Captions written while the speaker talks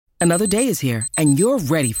Another day is here, and you're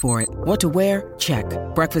ready for it. What to wear? Check.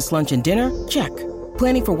 Breakfast, lunch, and dinner? Check.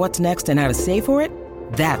 Planning for what's next and how to save for it?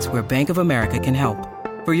 That's where Bank of America can help.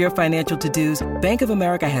 For your financial to-dos, Bank of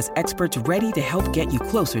America has experts ready to help get you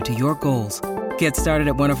closer to your goals. Get started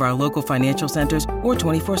at one of our local financial centers or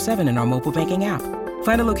 24/7 in our mobile banking app.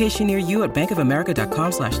 Find a location near you at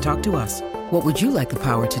bankofamerica.com/talktous. What would you like the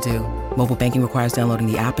power to do? Mobile banking requires downloading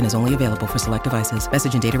the app and is only available for select devices.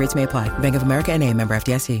 Message and data rates may apply. Bank of America N.A., member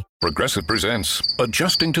FDIC. Progressive presents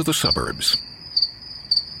Adjusting to the Suburbs.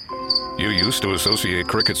 You used to associate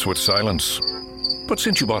crickets with silence. But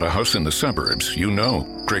since you bought a house in the suburbs, you know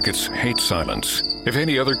crickets hate silence. If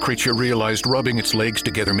any other creature realized rubbing its legs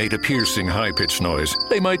together made a piercing, high-pitched noise,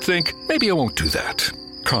 they might think, maybe I won't do that.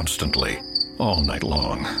 Constantly. All night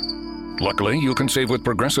long. Luckily, you can save with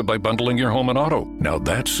Progressive by bundling your home and auto. Now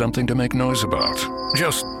that's something to make noise about.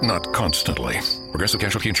 Just not constantly. Progressive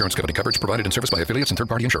Casualty Insurance Company coverage provided in service by affiliates and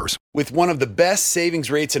third-party insurers. With one of the best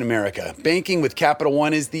savings rates in America, banking with Capital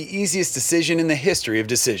One is the easiest decision in the history of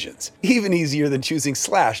decisions. Even easier than choosing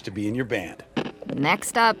Slash to be in your band.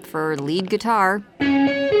 Next up for lead guitar.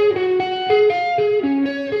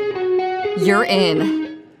 You're in.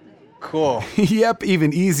 Cool. Yep,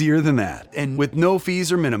 even easier than that. And with no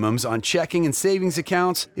fees or minimums on checking and savings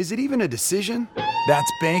accounts, is it even a decision?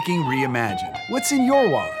 That's banking reimagined. What's in your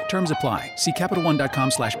wallet? Terms apply. See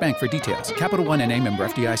CapitalOne.com/bank for details. Capital One N.A. member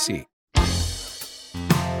FDIC.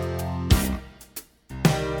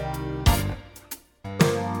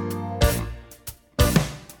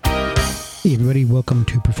 Hey everybody, welcome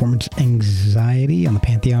to Performance Anxiety on the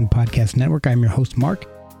Pantheon Podcast Network. I'm your host, Mark,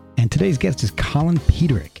 and today's guest is Colin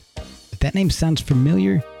Peterick. If that name sounds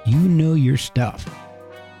familiar, you know your stuff.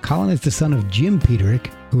 Colin is the son of Jim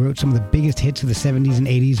Peterick, who wrote some of the biggest hits of the 70s and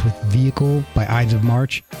 80s with Vehicle by Ides of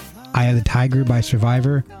March, Eye of the Tiger by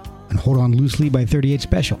Survivor, and Hold On Loosely by 38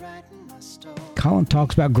 Special. Colin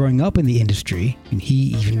talks about growing up in the industry, and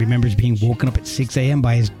he even remembers being woken up at 6 a.m.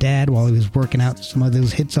 by his dad while he was working out some of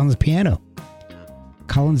those hits on the piano.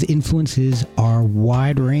 Colin's influences are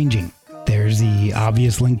wide-ranging. There's the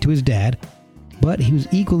obvious link to his dad, but he was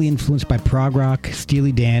equally influenced by prog rock,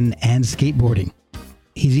 Steely Dan, and skateboarding.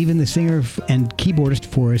 He's even the singer and keyboardist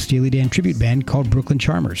for a Steely Dan tribute band called Brooklyn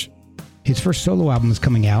Charmers. His first solo album is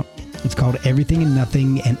coming out. It's called Everything and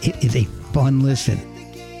Nothing, and it is a fun listen.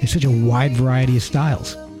 There's such a wide variety of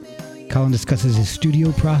styles. Colin discusses his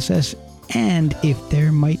studio process and if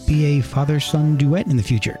there might be a father-son duet in the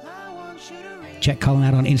future. Check Colin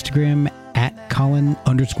out on Instagram at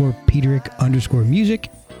Colin_Peterick_music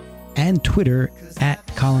and Twitter at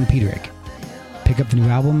Colin Peterick. Pick up the new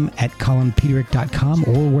album at colinpeterick.com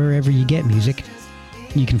or wherever you get music.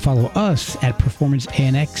 You can follow us at Performance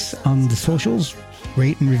ANX on the socials.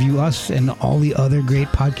 Rate and review us and all the other great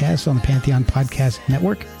podcasts on the Pantheon Podcast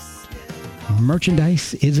Network.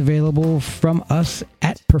 Merchandise is available from us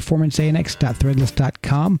at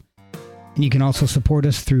performanceanx.threadless.com. And you can also support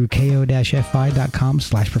us through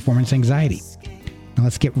ko-fi.com/performanceanxiety. Now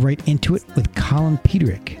let's get right into it with Colin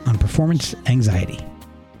Peterick on Performance Anxiety.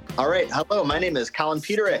 All right. Hello, my name is Colin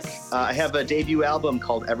Peterick. I have a debut album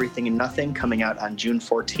called Everything and Nothing coming out on June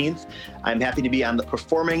 14th. I'm happy to be on the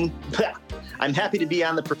Performance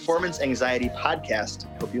Anxiety podcast.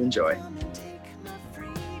 Hope you enjoy.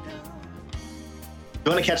 You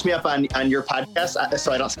want to catch me up on your podcast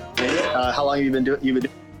so I don't how long have you been doing?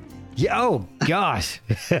 Yeah, oh gosh.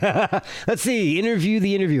 Let's see. Interview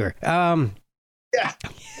the interviewer. Yeah.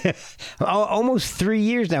 Almost 3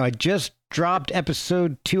 years now. I just dropped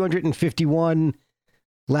episode 251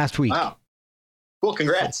 last week. Wow. Cool.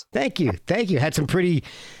 Congrats. Thank you. Had some pretty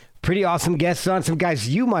awesome guests on. Some guys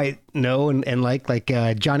you might know and like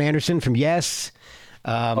John Anderson from Yes.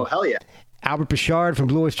 Oh, hell yeah. Albert Bichard from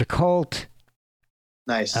Blue Oyster Cult.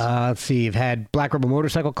 Nice. Let's see. You've had Black Rebel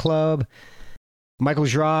Motorcycle Club, Michael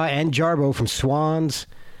Jra and Jarbo from Swans,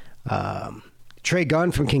 Trey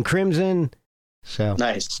Gunn from King Crimson. So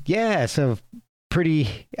nice. Yeah. So a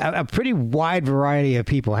pretty wide variety of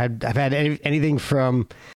people. I've had anything from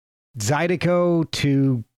Zydeco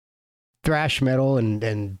to thrash metal,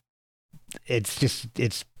 and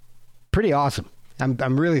it's pretty awesome.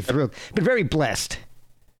 I'm really thrilled. Been very blessed.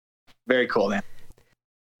 Very cool, man.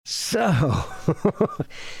 So,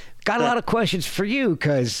 got a lot of questions for you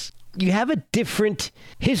because you have a different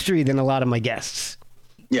history than a lot of my guests.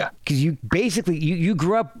 Yeah. Because you basically, you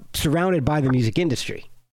grew up surrounded by the music industry.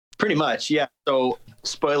 Pretty much, yeah. So,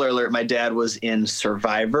 spoiler alert, my dad was in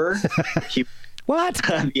Survivor. What?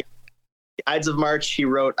 The Ides of March, he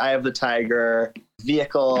wrote Eye of the Tiger,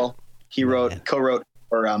 Vehicle, he co-wrote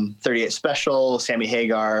for 38 Special, Sammy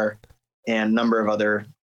Hagar, and a number of other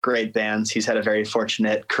great bands. He's had a very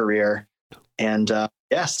fortunate career. And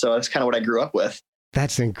so that's kind of what I grew up with.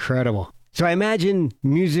 That's incredible. So I imagine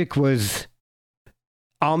music was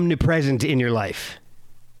omnipresent in your life.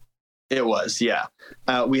 It was, yeah.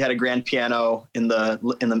 We had a grand piano in the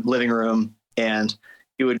living room, and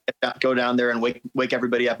he would go down there and wake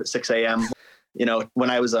everybody up at 6 a.m. You know, when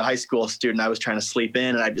I was a high school student, I was trying to sleep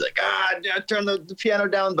in, and I'd be like, turn the piano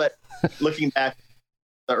down. But looking back,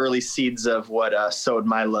 the early seeds of what sowed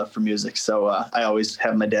my love for music. So I always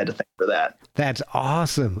have my dad to thank for that. That's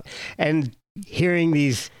awesome. And hearing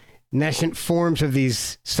these nascent forms of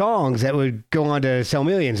these songs that would go on to sell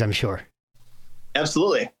millions, I'm sure.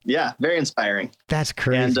 Absolutely. Yeah. Very inspiring. That's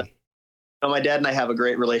crazy. And my dad and I have a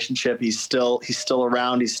great relationship. He's still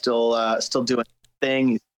around. He's still doing thing.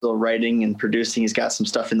 He's still writing and producing. Has got some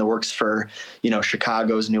stuff in the works for,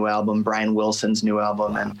 Chicago's new album, Brian Wilson's new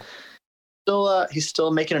album. And he's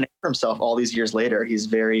still making a name for himself all these years later. He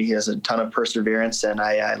has a ton of perseverance, and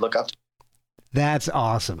I look up to him. That's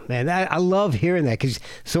awesome, man. I love hearing that, because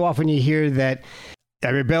so often you hear that I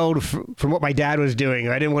rebelled from what my dad was doing,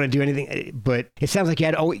 or I didn't want to do anything. But it sounds like you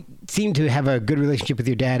had always seemed to have a good relationship with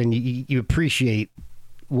your dad, and you appreciate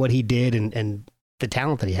what he did and the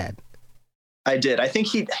talent that he had. I did. I think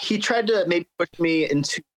he tried to maybe push me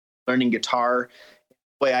into learning guitar.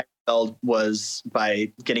 The way I rebelled was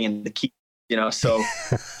by getting into the key, so.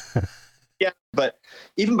 Yeah, but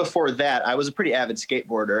even before that, I was a pretty avid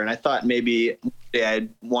skateboarder, and I thought maybe I'd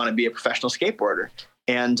want to be a professional skateboarder.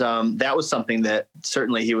 And that was something that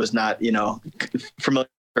certainly he was not, familiar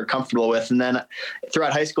or comfortable with. And then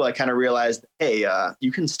throughout high school, I kind of realized, hey,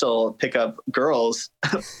 you can still pick up girls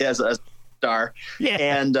as a star,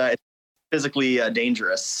 and it's physically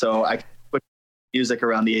dangerous. So I put music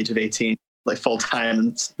around the age of 18, like full time,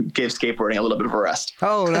 and gave skateboarding a little bit of a rest.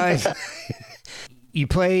 Oh, nice. You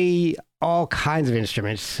play all kinds of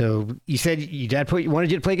instruments. So you said your dad wanted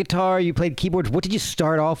you to play guitar. You played keyboards. What did you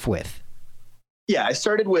start off with? Yeah, I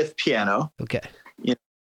started with piano. Okay.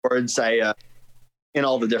 Keyboards, in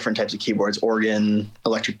all the different types of keyboards, organ,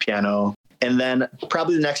 electric piano. And then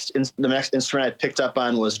probably the next instrument I picked up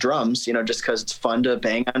on was drums, just because it's fun to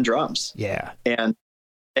bang on drums. Yeah. And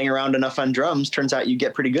bang around enough on drums, turns out you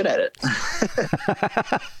get pretty good at it.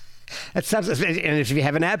 That sounds, and if you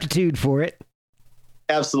have an aptitude for it.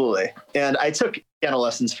 Absolutely. And I took piano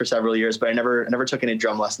lessons for several years, but I never took any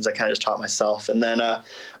drum lessons. I kind of just taught myself. And then I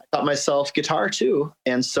taught myself guitar too.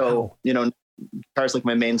 And so, guitar is like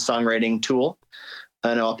my main songwriting tool.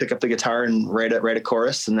 And I'll pick up the guitar and write a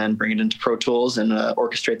chorus, and then bring it into Pro Tools and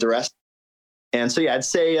orchestrate the rest. And so, yeah, I'd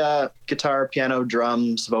say guitar, piano,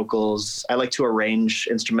 drums, vocals. I like to arrange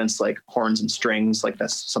instruments like horns and strings. Like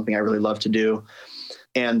that's something I really love to do.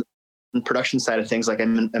 And the production side of things, like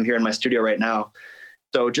I'm here in my studio right now.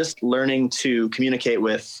 So just learning to communicate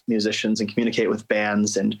with musicians and communicate with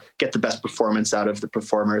bands and get the best performance out of the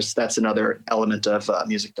performers. That's another element of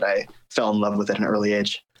music that I fell in love with at an early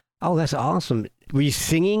age. Oh, that's awesome. Were you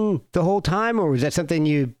singing the whole time, or was that something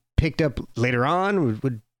you picked up later on?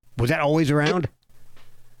 Was that always around?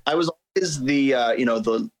 I was always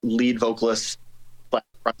the lead vocalist,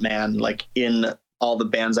 front man, like in all the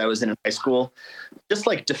bands I was in high school. Just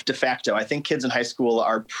like de facto, I think kids in high school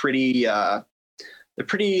are pretty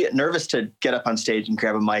nervous to get up on stage and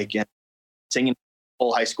grab a mic and sing in a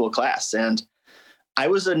whole high school class. And I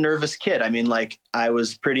was a nervous kid. I mean, like I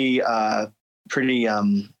was pretty what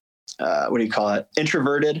do you call it?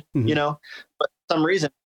 Introverted, But for some reason,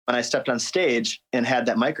 when I stepped on stage and had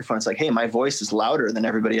that microphone, it's like, hey, my voice is louder than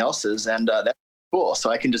everybody else's. And that's cool. So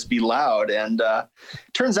I can just be loud. And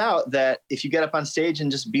turns out that if you get up on stage and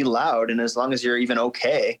just be loud, and as long as you're even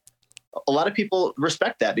okay, a lot of people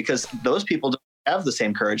respect that, because those people don't have the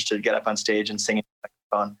same courage to get up on stage and sing into a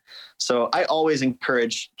microphone. So I always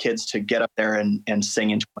encourage kids to get up there and sing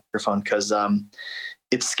into a microphone, because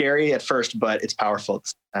it's scary at first, but it's powerful at the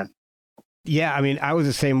same time. Yeah, I mean, I was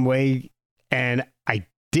the same way, and I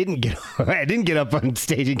didn't get up on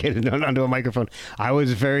stage and get onto a microphone. I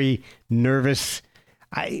was very nervous.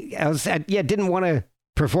 I didn't want to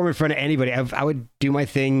perform in front of anybody. I would do my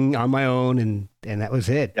thing on my own, and that was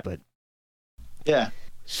it. Yeah. But yeah.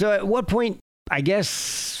 So at what point, I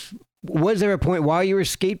guess, was there a point while you were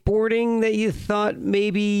skateboarding that you thought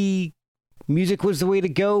maybe music was the way to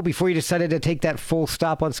go before you decided to take that full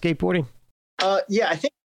stop on skateboarding? Yeah, I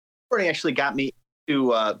think skateboarding actually got me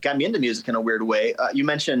into music in a weird way. You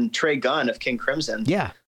mentioned Trey Gunn of King Crimson.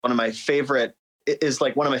 Yeah. One of my favorite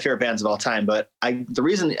bands of all time. But the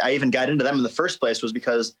reason I even got into them in the first place was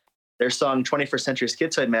because their song 21st Century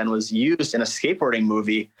Schizoid Man was used in a skateboarding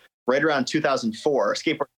movie right around 2004,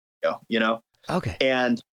 skateboarding video, Okay.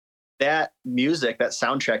 And that music, that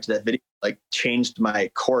soundtrack to that video, like changed my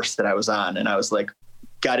course that I was on. And I was like,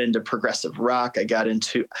 got into progressive rock. I got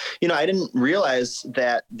into, I didn't realize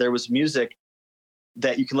that there was music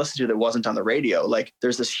that you can listen to that wasn't on the radio. Like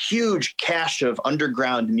there's this huge cache of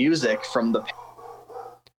underground music from the.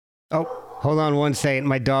 Oh, hold on one second.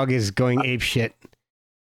 My dog is going ape shit.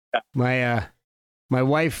 My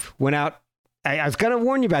wife went out. I was going to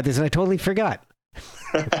warn you about this and I totally forgot.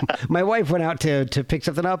 My wife went out to pick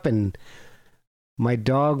something up and my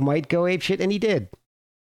dog might go ape shit, and he did.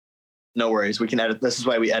 No worries. We can edit. This is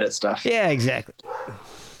why we edit stuff. Yeah, exactly.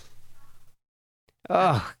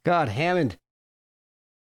 Oh, God, Hammond.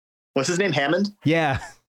 What's his name? Hammond? Yeah.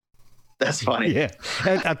 That's funny. Yeah.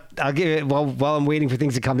 I'll give it, while I'm waiting for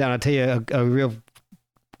things to calm down, I'll tell you a real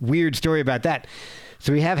weird story about that.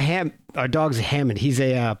 So we have our dog's Hammond. He's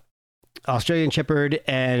a Australian Shepherd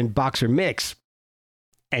and Boxer mix,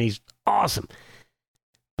 and he's awesome.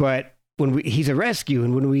 But he's a rescue,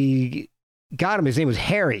 and when we got him, his name was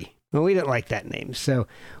Harry. Well, we didn't like that name, so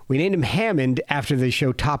we named him Hammond after the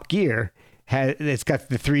show Top Gear. It's got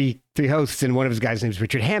the three hosts, and one of his guys' name is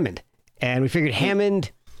Richard Hammond. And we figured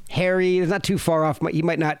Hammond, Harry, is not too far off. He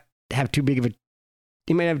might not have too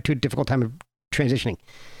difficult time of transitioning.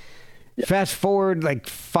 Yeah. Fast forward like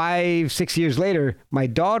 5-6 years later, my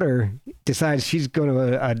daughter decides she's going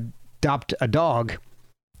to adopt a dog.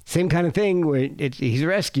 Same kind of thing where he's a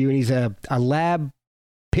rescue, and he's a lab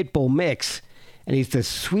pit bull mix, and he's the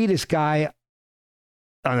sweetest guy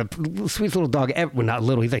on the sweetest little dog ever. Well, not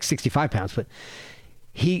little, he's like 65 pounds, but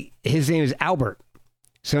his name is Albert.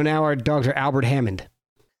 So now our dogs are Albert Hammond.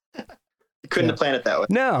 Couldn't have planned it that way.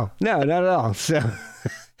 No, not at all. So,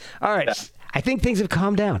 all right. Yeah. I think things have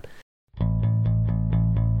calmed down.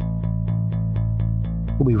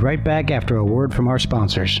 We'll be right back after a word from our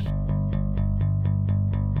sponsors.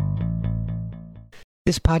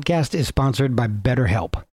 This podcast is sponsored by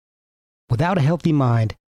BetterHelp. Without a healthy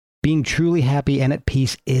mind, being truly happy and at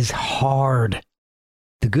peace is hard.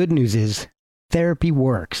 The good news is therapy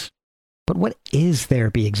works. But what is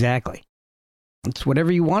therapy exactly? It's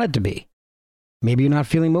whatever you want it to be. Maybe you're not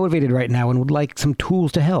feeling motivated right now and would like some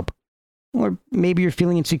tools to help. Or maybe you're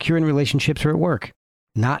feeling insecure in relationships or at work,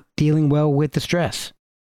 not dealing well with the stress.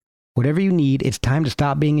 Whatever you need, it's time to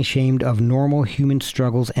stop being ashamed of normal human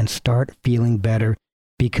struggles and start feeling better,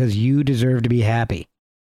 because you deserve to be happy.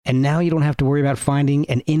 And now you don't have to worry about finding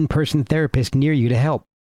an in-person therapist near you to help.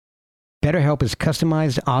 BetterHelp is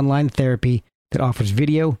customized online therapy that offers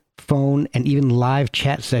video, phone, and even live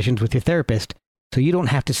chat sessions with your therapist, so you don't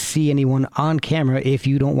have to see anyone on camera if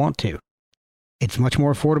you don't want to. It's much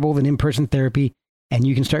more affordable than in-person therapy, and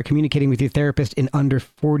you can start communicating with your therapist in under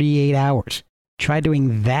 48 hours. Try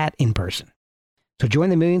doing that in person. So join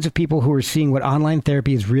the millions of people who are seeing what online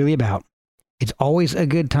therapy is really about. It's always a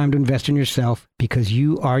good time to invest in yourself, because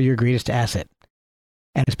you are your greatest asset.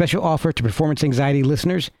 And a special offer to Performance Anxiety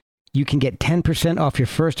listeners, you can get 10% off your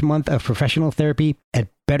first month of professional therapy at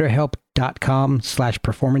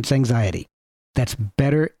betterhelp.com/performanceanxiety. That's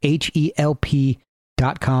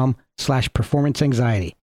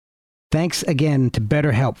betterhelp.com/performanceanxiety. Thanks again to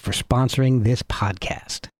BetterHelp for sponsoring this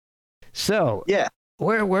podcast. So, yeah,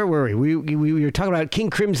 where were we? We were talking about King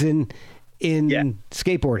Crimson in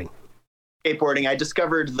skateboarding. Skateboarding. I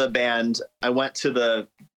discovered the band. I went to the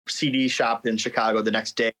CD shop in Chicago the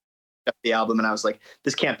next day, got the album, and I was like,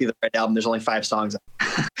 this can't be the right album. There's only 5 songs.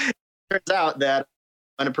 Turns out that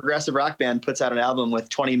when a progressive rock band puts out an album with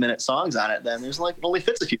 20-minute songs on it, then there's like only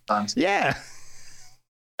fits a few songs. Yeah.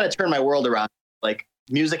 I turned my world around. Like,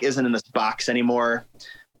 music isn't in this box anymore.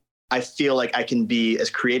 I feel like I can be as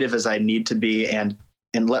creative as I need to be and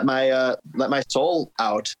let my soul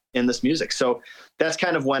out in this music. So that's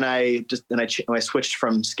kind of when I switched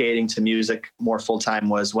from skating to music more full time,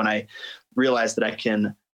 was when I realized that I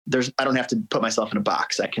don't have to put myself in a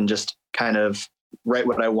box. I can just kind of write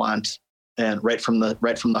what I want and write from the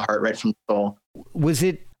heart, right from the soul. Was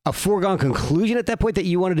it a foregone conclusion at that point that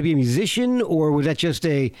you wanted to be a musician, or was that just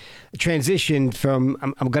a transition from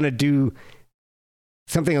I'm going to do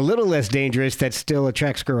something a little less dangerous that still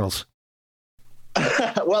attracts girls?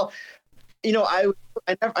 Well, I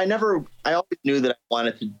always knew that I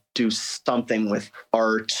wanted to do something with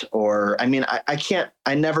art, or, I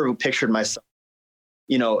never pictured myself,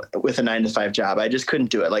 with a 9-to-5 job. I just couldn't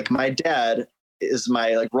do it. Like, my dad is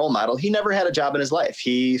my role model. He never had a job in his life.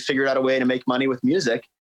 He figured out a way to make money with music,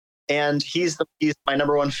 and he's my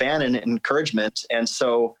number one fan and encouragement. And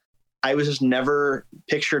so I was just never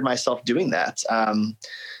pictured myself doing that.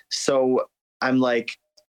 So I'm like,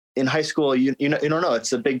 in high school, you don't know.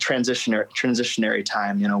 It's a big transitionary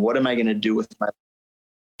time. What am I going to do with my life?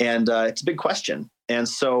 And it's a big question. And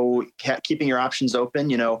so keeping your options open,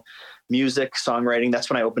 music, songwriting, that's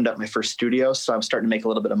when I opened up my first studio. So I'm starting to make a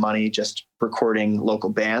little bit of money just recording local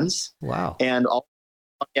bands. Wow. And all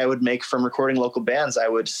the money I would make from recording local bands, I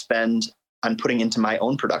would spend on putting into my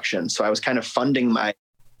own production. So I was kind of funding my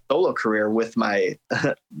solo career with my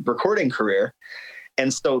recording career.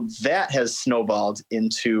 And so that has snowballed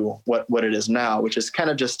into what it is now, which is kind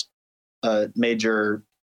of just a major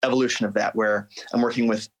evolution of that, where I'm working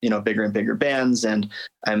with, bigger and bigger bands, and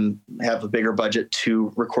have a bigger budget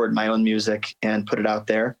to record my own music and put it out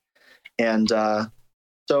there. And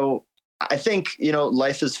so I think,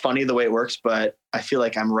 life is funny the way it works, but I feel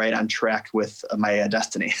like I'm right on track with my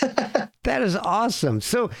destiny. That is awesome.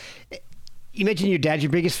 So you mentioned your dad's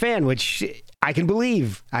your biggest fan, which I can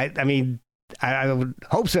believe. I mean, I would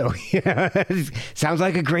hope so. Sounds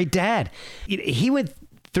like a great dad. He went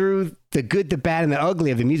through the good, the bad, and the ugly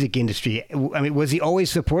of the music industry. I mean, was he always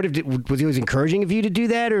supportive? Was he always encouraging of you to do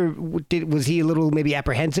that? Or was he a little maybe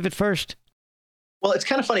apprehensive at first? Well, it's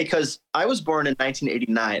kind of funny because I was born in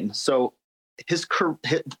 1989. So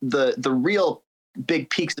the real big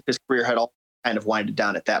peaks of his career had all kind of winded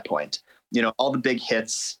down at that point. All the big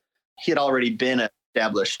hits, he had already been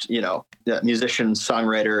established, musician,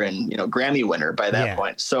 songwriter, and, Grammy winner by that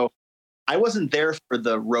point. So I wasn't there for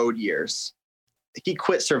the road years. He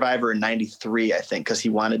quit Survivor in 93, I think, because he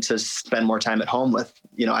wanted to spend more time at home with,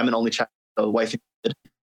 I'm an only child, so wife and kid.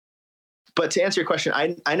 But to answer your question,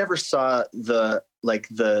 I never saw the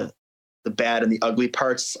bad and the ugly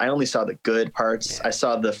parts. I only saw the good parts. I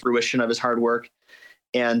saw the fruition of his hard work.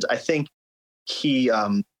 And I think he,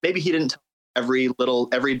 maybe he didn't tell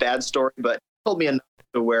every bad story, but he told me enough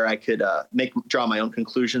to where I could draw my own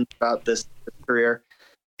conclusions about this career.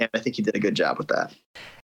 And I think he did a good job with that.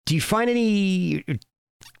 Do you find any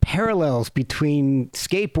parallels between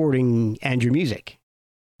skateboarding and your music?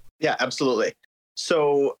 Yeah, absolutely.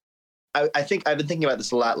 So I think I've been thinking about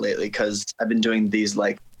this a lot lately because I've been doing this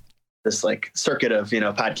circuit of,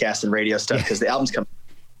 podcasts and radio stuff because the albums come.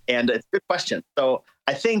 And it's a good question. So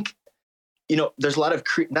I think, there's a lot of,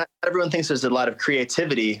 not everyone thinks there's a lot of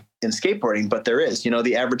creativity in skateboarding, but there is.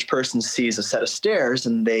 The average person sees a set of stairs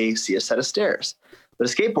and they see a set of stairs. But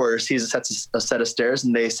a skateboarder sees a set of stairs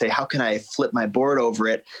and they say, how can I flip my board over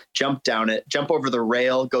it, jump down it, jump over the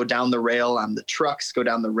rail, go down the rail on the trucks, go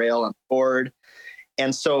down the rail on the board.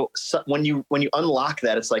 And so when you unlock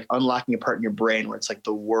that, it's like unlocking a part in your brain where it's like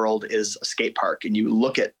the world is a skate park and you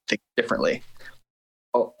look at things differently.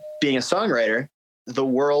 Being a songwriter, the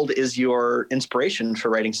world is your inspiration for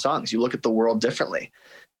writing songs. You look at the world differently.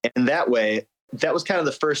 And that way, that was kind of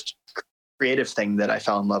the first creative thing that I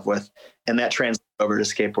fell in love with, and that translated over to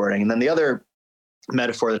skateboarding. And then the other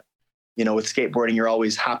metaphor that, with skateboarding, you're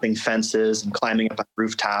always hopping fences and climbing up on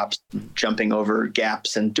rooftops, jumping over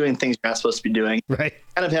gaps and doing things you're not supposed to be doing. Right.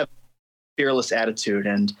 Kind of have a fearless attitude.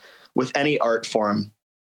 And with any art form,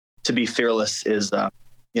 to be fearless is, a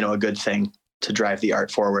good thing to drive the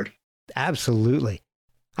art forward. Absolutely.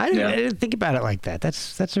 I didn't think about it like that.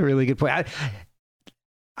 That's a really good point.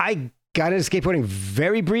 I got into skateboarding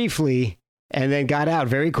very briefly and then got out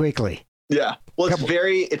very quickly. Yeah. Well, it's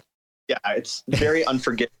very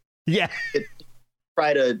unforgiving. Yeah.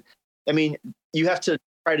 You have to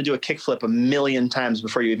try to do a kickflip a million times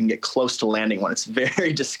before you even get close to landing one. It's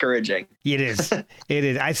very discouraging. It is. It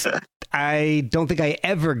is. I don't think I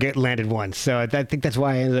ever landed one. So I think that's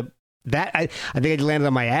why I ended up I think I landed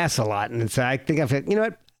on my ass a lot. And so I think I've you know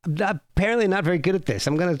what? I'm apparently not very good at this.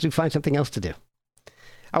 I'm going to find something else to do.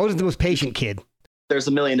 I wasn't the most patient kid. There's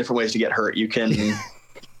a million different ways to get hurt. You can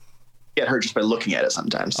get hurt just by looking at it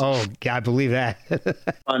sometimes. Oh, I believe that.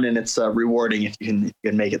 Fun, and it's rewarding if you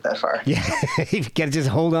can make it that far. Yeah, you got to just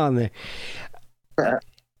hold on there.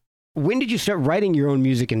 When did you start writing your own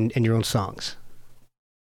music and your own songs?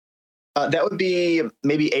 That would be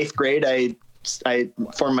maybe 8th grade. I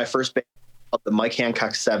formed my first band called the Mike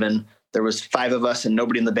Hancock 7. There was 5 of us, and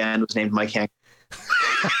nobody in the band was named Mike Hancock.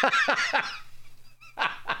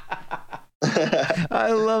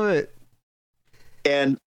 I love it.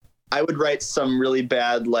 And I would write some really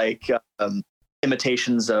bad,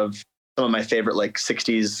 imitations of some of my favorite,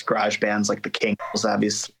 60s garage bands, like the Kinks,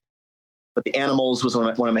 obviously. But the Animals was one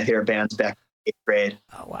of my favorite bands back in 8th grade.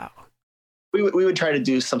 Oh, wow. We would try to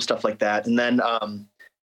do some stuff like that. And then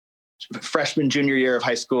freshman, junior year of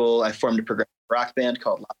high school, I formed a progressive rock band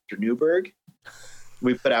called Lobster Newberg.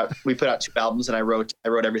 We put out 2 albums, and I wrote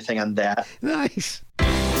everything on that. Nice.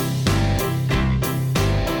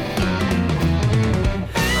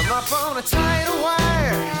 I'm up on a tight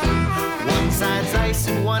wire. One side's ice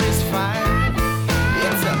and one is fire.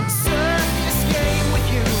 It's a circus game with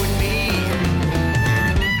you and me.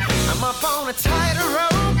 I'm up on a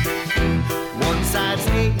tightrope. One side's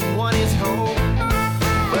hate and one is hope.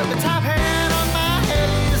 But the top hand on my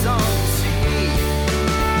head is on the sea.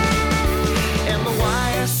 And the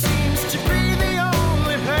wire seems to be the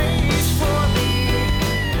only place for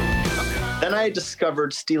me. Then I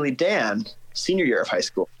discovered Steely Dan senior year of high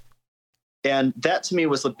school. And that to me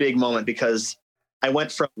was a big moment because I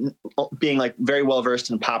went from being like very well versed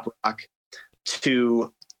in pop rock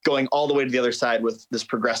to going all the way to the other side with this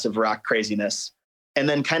progressive rock craziness. And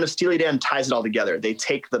then kind of Steely Dan ties it all together. They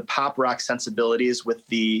take the pop rock sensibilities with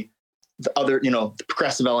the other, the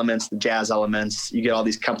progressive elements, the jazz elements. You get all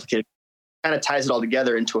these complicated, kind of ties it all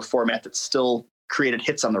together into a format that still created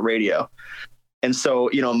hits on the radio. And so,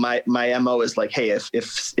 my MO is like, hey, if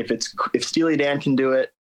Steely Dan can do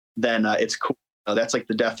it, then it's cool. That's like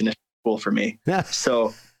the definition of cool for me.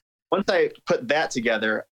 So once I put that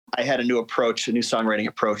together, I had a new songwriting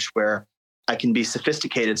approach where I can be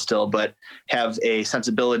sophisticated still, but have a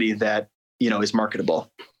sensibility that, is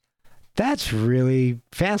marketable. That's really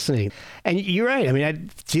fascinating. And you're right. I mean,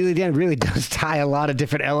 Steely Dan really does tie a lot of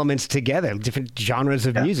different elements together, different genres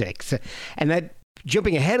of music. So, and that,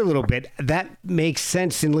 jumping ahead a little bit, that makes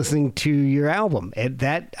sense in listening to your album. And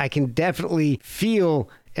that I can definitely feel,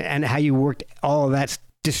 and how you worked all of that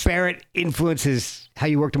disparate influences, how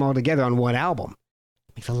you worked them all together on one album.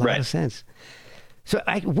 Makes a lot of sense. So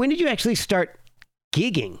when did you actually start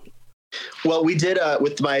gigging? Well, we did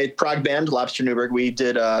with my prog band, Lobster Newberg. We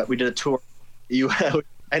did a tour.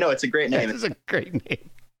 I know it's a great name. It's a great name.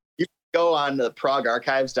 You go on the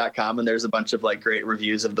progarchives.com and there's a bunch of like great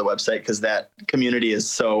reviews of the website because that community is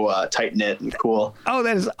so tight knit and cool. Oh,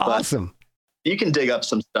 that is awesome. You can dig up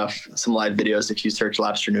some stuff, some live videos if you search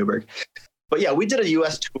Lobster Newberg. But yeah, we did a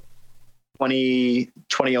US tour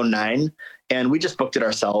 2009 and we just booked it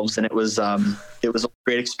ourselves and it was a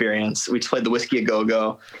great experience. We played the Whiskey A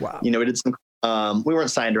Go-Go. Wow. We did some, we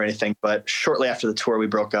weren't signed or anything, but shortly after the tour we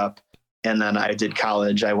broke up and then I did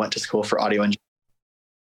college. I went to school for audio engineering.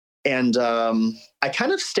 And I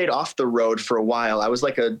kind of stayed off the road for a while. I was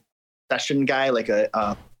like a session guy, like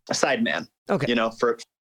a sideman, for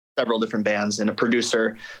several different bands and a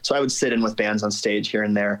producer. So I would sit in with bands on stage here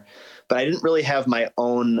and there. But I didn't really have my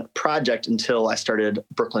own project until I started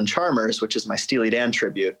Brooklyn Charmers, which is my Steely Dan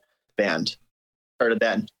tribute band. Started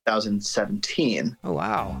that in 2017. Oh,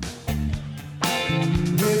 wow.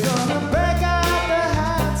 We're gonna break out the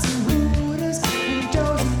hats and rooters when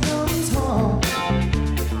Josie comes home.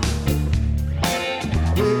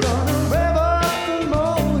 We're gonna rev up the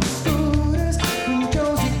motor scooters when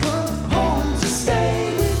Josie comes home. So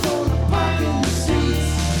stay, we're gonna park in the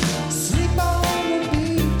seats, sleep on the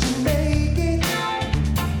beach and make it.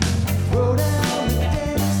 Throw down the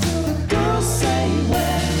dance till the girls say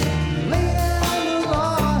when. Lay down the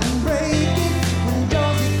law and break it when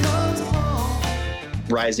Josie comes home.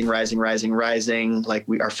 Rising. Like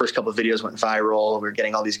our first couple of videos went viral. We were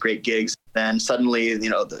getting all these great gigs. Then suddenly,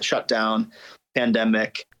 the shutdown,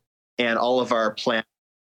 pandemic, and all of our plans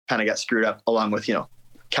kind of got screwed up along with,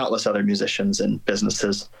 countless other musicians and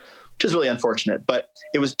businesses, which is really unfortunate. But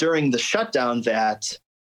it was during the shutdown that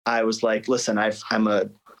I was like, listen, I'm a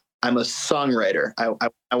songwriter.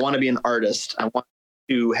 I want to be an artist. I want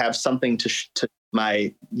to have something to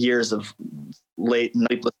my years of late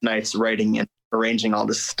sleepless nights writing and arranging all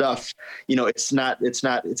this stuff. It's not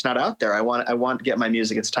out there. I want to get my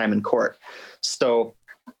music its time in court. So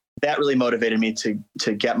that really motivated me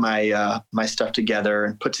to get my stuff together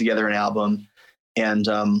and put together an album. And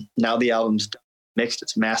now the album's mixed,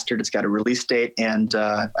 it's mastered, it's got a release date, and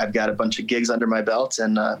I've got a bunch of gigs under my belt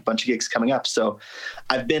and a bunch of gigs coming up. So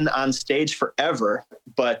I've been on stage forever,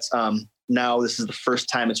 but now this is the first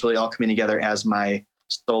time it's really all coming together as my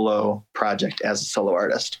solo project as a solo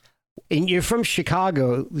artist. And you're from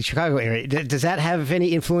Chicago, the Chicago area. Does that have any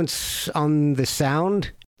influence on the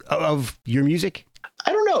sound of your music?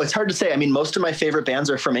 I don't know. It's hard to say. I mean, most of my favorite bands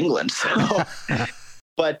are from England. So.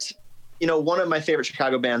 But, one of my favorite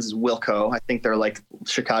Chicago bands is Wilco. I think they're like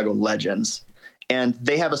Chicago legends. And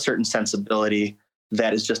they have a certain sensibility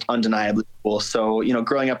that is just undeniably cool. So,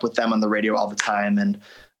 growing up with them on the radio all the time and,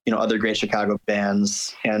 other great Chicago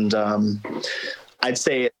bands. And I'd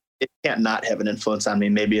say it can't not have an influence on me.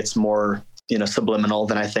 Maybe it's more, subliminal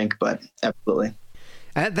than I think, but absolutely.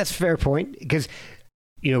 That's a fair point because,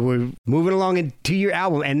 we're moving along into your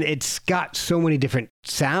album and it's got so many different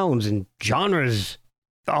sounds and genres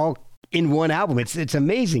all in one album. It's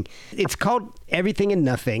amazing. It's called Everything and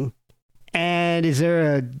Nothing. And is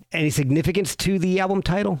there any significance to the album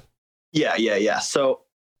title? Yeah. So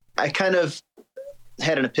I kind of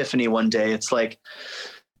had an epiphany one day. It's like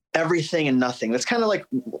everything and nothing. That's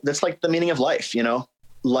like the meaning of life,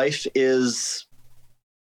 life is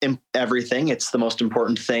everything. It's the most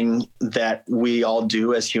important thing that we all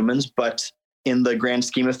do as humans, but in the grand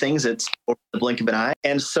scheme of things, it's over the blink of an eye.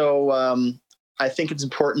 And so I think it's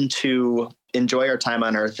important to enjoy our time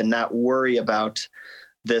on Earth and not worry about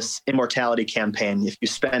this immortality campaign. If you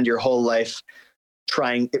spend your whole life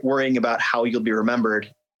worrying about how you'll be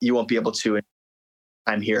remembered, you won't be able to.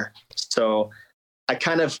 I'm here. So I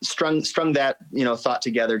kind of strung that, thought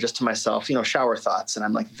together just to myself, shower thoughts. And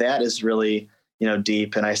I'm like, that is really,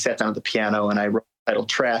 deep. And I sat down at the piano and I wrote the title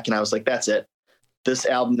track and I was like, that's it. This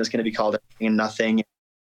album is going to be called Everything and Nothing.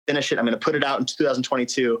 Finish it. I'm going to put it out in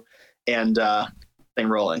 2022 and thing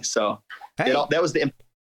rolling. So that was the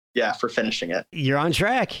for finishing it. You're on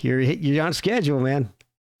track. You're on schedule, man.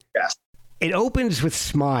 Yes. It opens with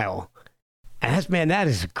Smile. And that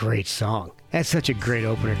is a great song. That's such a great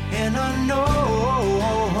opener. And I know,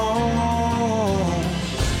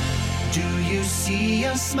 do you see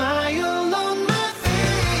a smile on my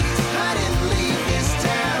face? I didn't leave this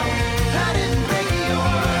town. I didn't break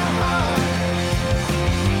your heart.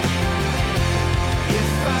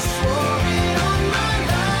 If I swore it on my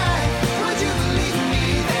life, would you believe me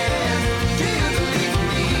then? Do you believe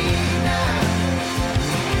me now?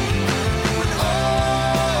 When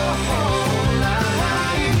all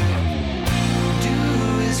I do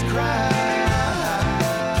is cry.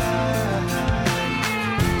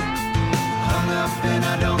 Hung up and I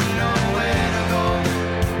don't know where to go.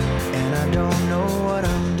 And I don't know what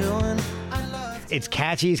I'm doing. It's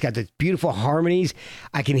catchy. It's got the beautiful harmonies.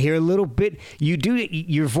 I can hear a little bit.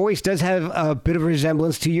 Your voice does have a bit of a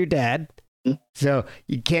resemblance to your dad. So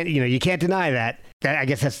you can't deny that. I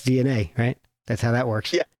guess that's DNA, right? That's how that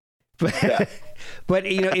works. Yeah. But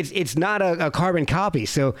it's not a carbon copy.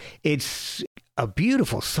 So it's a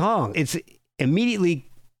beautiful song. It's immediately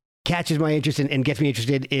catches my interest and gets me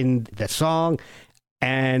interested in the song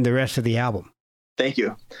and the rest of the album. Thank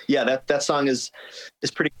you. Yeah, that song is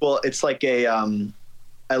pretty cool. It's like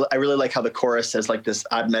I really like how the chorus has like this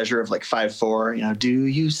odd measure of like 5/4. Do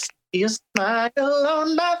you see a smile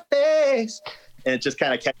on my face? And it just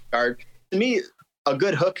kind of catches guard. To me, a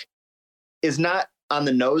good hook is not on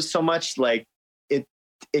the nose so much. Like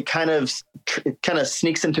it kind of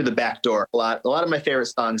sneaks in through the back door a lot. A lot of my favorite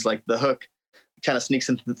songs, like the hook, kind of sneaks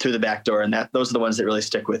in through the back door, and those are the ones that really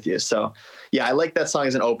stick with you. So yeah, I like that song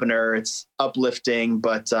as an opener. It's uplifting,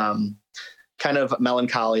 but kind of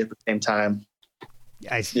melancholy at the same time.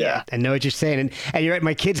 I know what you're saying, and you're right.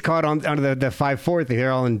 My kids caught onto the 5/4 thing.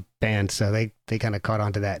 They're all in bands, so they kind of caught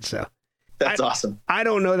on to that. So that's awesome. I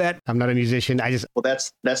don't know that. I'm not a musician. That's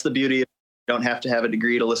the beauty. You don't have to have a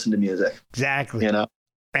degree to listen to music. Exactly.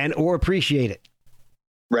 Or appreciate it.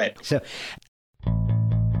 Right. So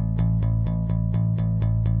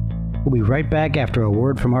we'll be right back after a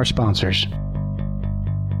word from our sponsors.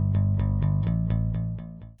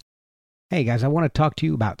 Hey guys, I want to talk to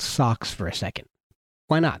you about socks for a second.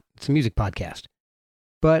 Why not? It's a music podcast.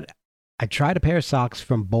 But I tried a pair of socks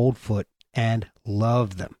from Boldfoot and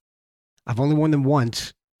loved them. I've only worn them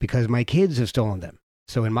once because my kids have stolen them.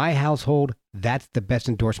 So in my household, that's the best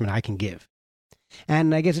endorsement I can give.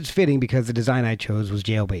 And I guess it's fitting because the design I chose was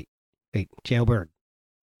Jailbird. The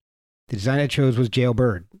design I chose was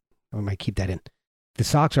Jailbird. I might keep that in. The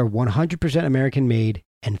socks are 100% American made,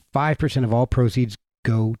 and 5% of all proceeds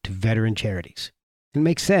go to veteran charities. It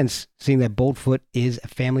makes sense, seeing that Boldfoot is a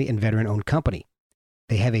family and veteran-owned company.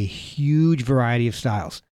 They have a huge variety of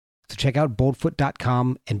styles. So check out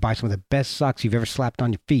boldfoot.com and buy some of the best socks you've ever slapped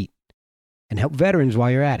on your feet. And help veterans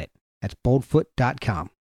while you're at it. That's boldfoot.com.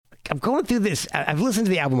 I'm going through this. I've listened to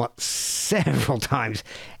the album several times,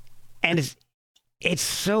 and it's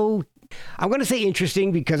so... I'm going to say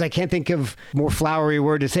interesting because I can't think of more flowery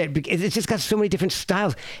word to say it. It's just got so many different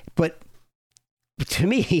styles. But to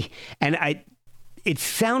me, it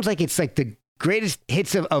sounds like it's like the greatest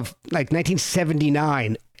hits of like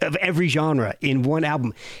 1979 of every genre in one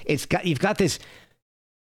album. You've got this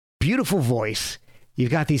beautiful voice.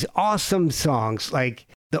 You've got these awesome songs like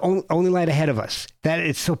The Only Light Ahead of Us. That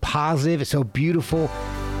it's so positive. It's so beautiful.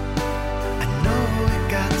 I know it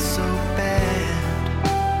got so bad,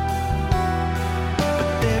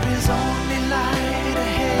 but there is only light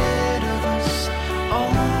ahead of us.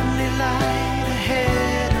 Only light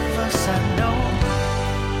ahead of us. I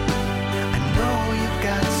know you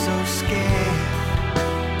got so scared,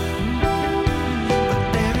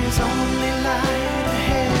 but there is only light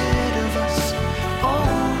ahead of us.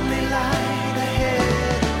 Only light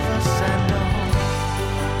ahead of us. I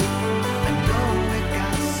know it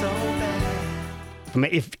got so bad. I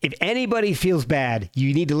mean, if anybody feels bad,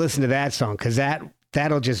 you need to listen to that song because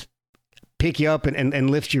that'll just pick you up and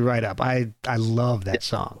lift you right up. I love that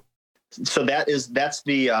song. So that's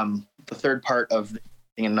the third part of the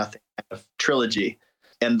Everything and Nothing kind of trilogy,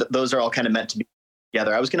 and those are all kind of meant to be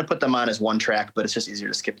together. I was going to put them on as one track, but it's just easier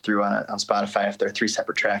to skip through on Spotify if they're 3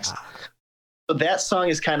 separate tracks. So that song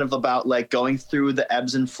is kind of about like going through the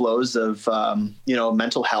ebbs and flows of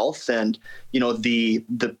mental health, and the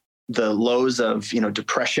lows of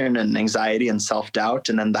depression and anxiety and self-doubt,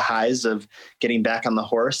 and then the highs of getting back on the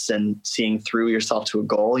horse and seeing through yourself to a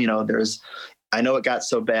goal. I know it got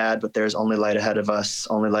so bad, but there's only light ahead of us,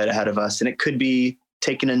 only light ahead of us. And it could be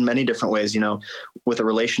taken in many different ways, with a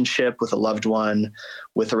relationship, with a loved one,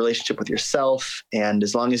 with a relationship with yourself. And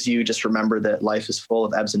as long as you just remember that life is full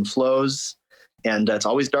of ebbs and flows, and it's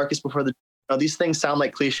always darkest before the, these things sound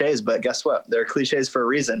like cliches, but guess what? They're cliches for a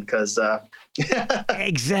reason, because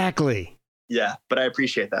exactly. Yeah, but I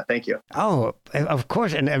appreciate that. Thank you. Oh, of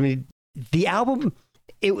course. And I mean, the album,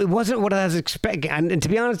 it wasn't what I was expecting. And to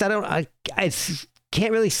be honest, I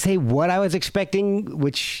can't really say what I was expecting,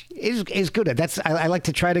 which is good. I like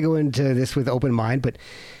to try to go into this with open mind, but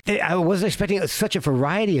I wasn't expecting such a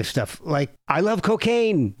variety of stuff. Like, I Love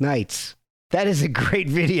Cocaine Nights. That is a great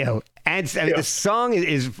video. And the song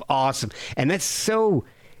is awesome. And that's so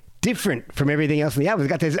different from everything else in the album.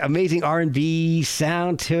 It's got this amazing R&B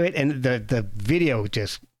sound to it, and the video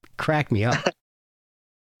just cracked me up.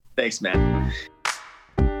 Thanks, man.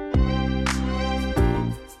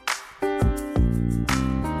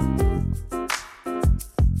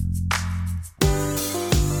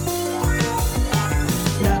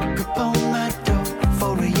 Knock upon my door,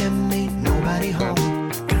 4 a.m. ain't nobody home.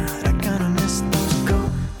 God, I kinda miss those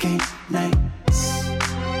cocaine nights.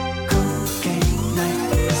 Cocaine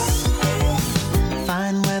nights.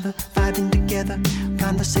 Fine weather, vibing together.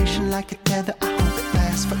 Conversation like a tether. I hope it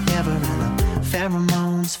lasts forever. And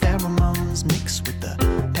pheromones mixed with the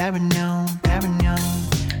Parignon.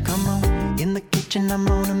 Come on, in the kitchen, I'm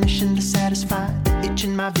on a mission to satisfy the itch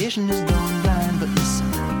in my vision is going blind. But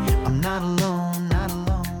listen, I'm not alone, not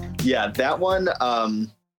alone. Yeah, that one,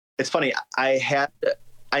 it's funny.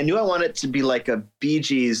 I knew I wanted it to be like a Bee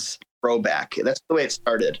Gees throwback. That's the way it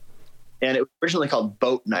started. And it was originally called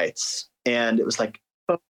Boat Nights. And it was like,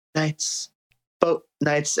 Boat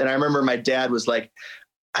Nights. And I remember my dad was like,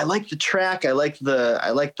 I like the track, I like the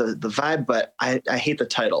vibe, but I hate the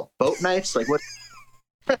title. Boat Nights? Like, what?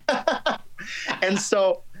 And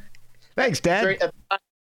so, thanks, Dad.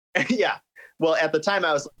 Yeah. Well, at the time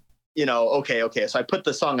I was, okay. So I put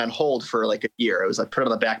the song on hold for like a year. It was like put it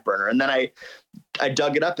on the back burner. And then I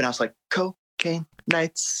dug it up and I was like, Cocaine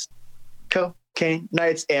Nights.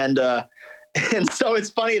 And so it's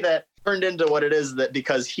funny that it turned into what it is, that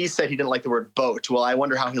because he said he didn't like the word boat. Well, I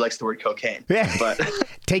wonder how he likes the word cocaine. Yeah. But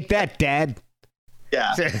take that, Dad.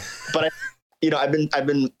 Yeah. But I've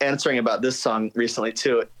been answering about this song recently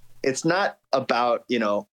too. It's not about,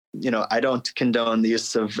 I don't condone the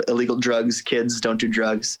use of illegal drugs. Kids don't do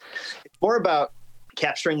drugs. It's more about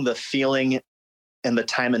capturing the feeling and the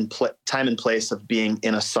time and place of being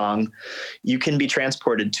in a song. You can be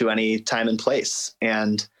transported to any time and place,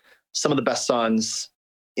 and some of the best songs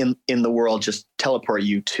in the world just teleport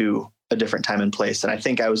you to a different time and place. And I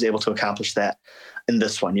think I was able to accomplish that in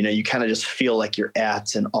this one. You kind of just feel like you're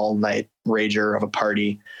at an all-night rager of a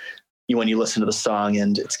party when you listen to the song,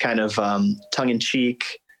 and it's kind of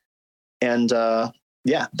tongue-in-cheek. And I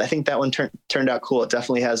think that one turned out cool. It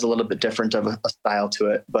definitely has a little bit different of a style to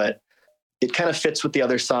it, but it kind of fits with the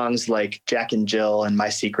other songs like Jack and Jill and My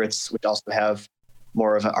Secrets, which also have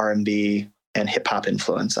more of an R&B and hip hop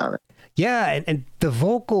influence on it. Yeah. And the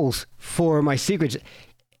vocals for My Secrets,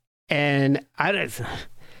 and I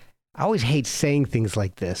always hate saying things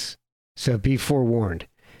like this, so be forewarned.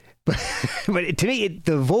 But to me,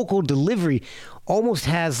 the vocal delivery almost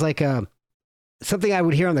has like something I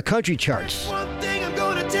would hear on the country charts. One thing I'm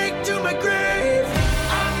gonna take to my grave.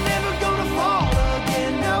 I'm never gonna fall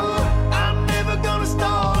again, no. I'm never gonna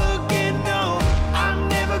stall again, no. I'm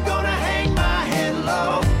never gonna hang my head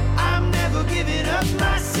low. I'm never giving up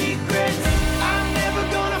my secrets. I'm never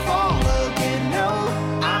gonna fall again, no.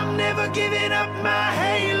 I'm never giving up my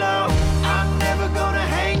halo. I'm never gonna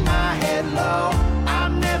hang my head low.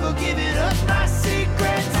 I'm never giving up my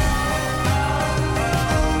secrets.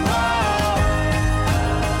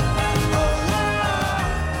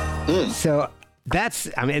 So that's,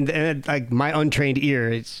 like my untrained ear,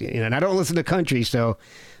 it's, and I don't listen to country. So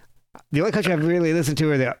the only country I've really listened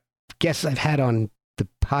to are the guests I've had on the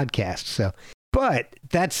podcast. So, but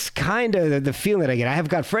that's kind of the feeling that I get. I have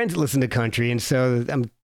got friends that listen to country, and so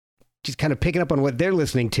I'm just kind of picking up on what they're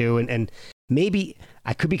listening to. And maybe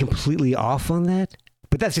I could be completely off on that,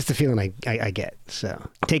 But that's just the feeling I get. So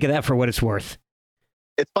take that for what it's worth.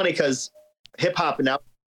 It's funny because hip hop now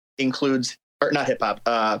includes, or not hip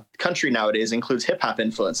hop, country nowadays includes hip hop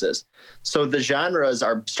influences. So the genres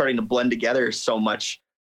are starting to blend together so much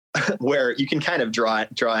where you can kind of draw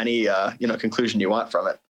any, conclusion you want from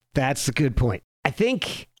it. That's a good point. I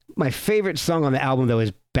think my favorite song on the album though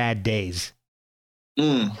is Bad Days.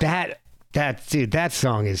 That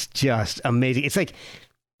song is just amazing.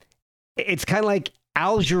 It's kind of like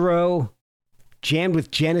Al Jarreau jammed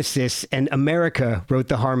with Genesis and America wrote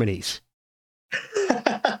the harmonies.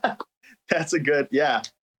 That's a good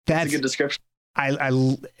description.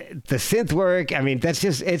 The synth work. I mean,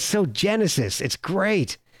 it's so Genesis. It's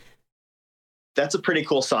great. That's a pretty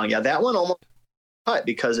cool song. Yeah, that one almost cut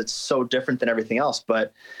because it's so different than everything else.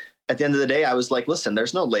 But at the end of the day, I was like, listen,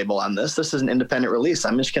 there's no label on this. This is an independent release.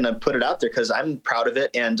 I'm just going to put it out there because I'm proud of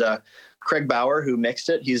it. And Craig Bauer, who mixed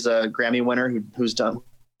it, he's a Grammy winner who's done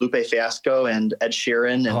Lupe Fiasco and Ed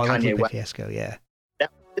Sheeran and Kanye West. Fiasco, yeah.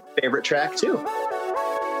 That's his favorite track too.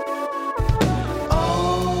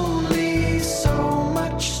 Only so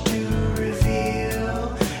much to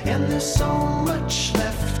reveal, and there's so much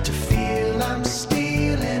left to feel. I'm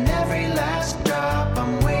stealing every last drop.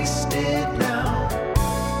 I'm wasted now.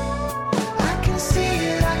 I can see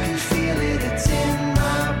it, I can feel it. It's in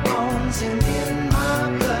my bones and in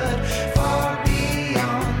my blood. Far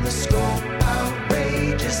beyond the scope.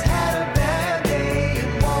 Outrageous. Had a bad day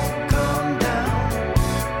and won't come down.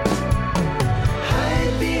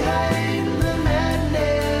 Hide behind the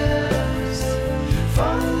madness.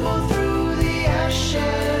 Fumble through the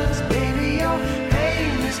ashes. Baby, your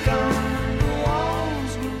pain is gone. The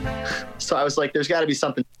walls were mad. So I was like, there's got to be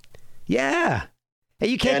something. Yeah.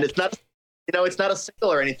 And you can't. And it's not, it's not a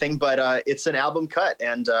single or anything, but it's an album cut,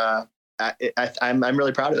 and I'm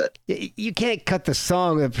really proud of it. You can't cut the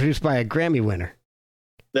song produced by a Grammy winner.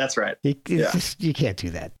 That's right. You can't do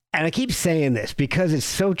that. And I keep saying this because it's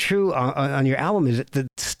so true on your album. Is that the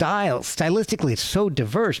stylistically, it's so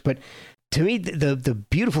diverse. But to me, the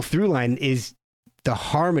beautiful through line is the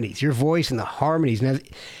harmonies, your voice and the harmonies. Now,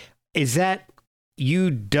 is that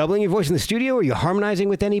you doubling your voice in the studio, or are you harmonizing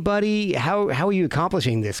with anybody? How are you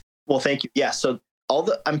accomplishing this? Well, thank you. Yeah. So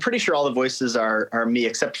I'm pretty sure all the voices are me,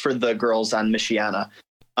 except for the girls on Michiana.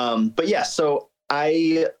 But yeah, so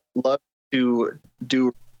I love to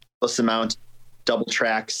do this amount double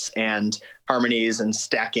tracks and harmonies and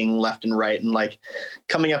stacking left and right and like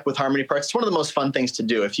coming up with harmony parts. It's one of the most fun things to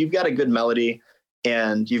do. If you've got a good melody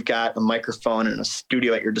and you've got a microphone and a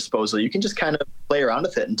studio at your disposal, you can just kind of play around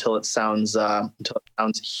with it until it sounds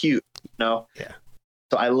huge, Yeah.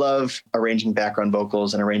 So I love arranging background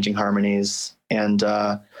vocals and arranging harmonies and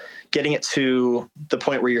getting it to the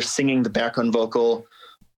point where you're singing the background vocal.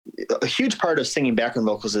 A huge part of singing background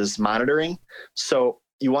vocals is monitoring. So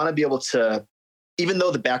you want to be able to, even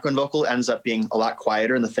though the background vocal ends up being a lot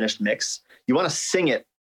quieter in the finished mix, you want to sing it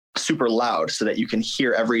super loud so that you can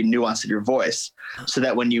hear every nuance of your voice, so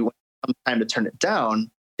that when you come time to turn it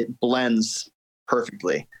down, it blends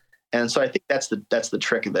perfectly. And so I think that's the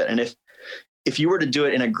trick of it. And if you were to do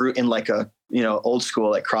it in a group, in like a, old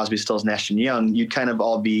school, like Crosby, Stills, Nash and Young, you'd kind of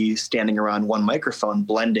all be standing around one microphone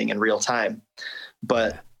blending in real time.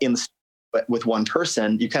 But with one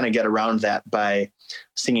person, you kind of get around that by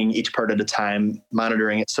singing each part at a time,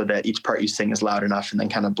 monitoring it so that each part you sing is loud enough, and then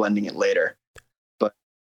kind of blending it later. But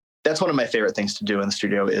that's one of my favorite things to do in the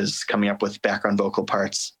studio, is coming up with background vocal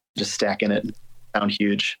parts, just stacking it, sound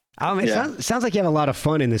huge. Sounds like you have a lot of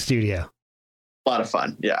fun in the studio. A lot of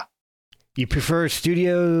fun. Yeah. You prefer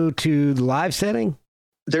studio to live setting?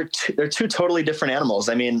 They're two totally different animals.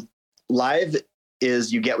 I mean, live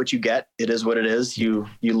is you get what you get. It is what it is. You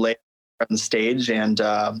lay on the stage, and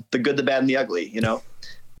the good, the bad, and the ugly.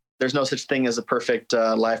 There's no such thing as a perfect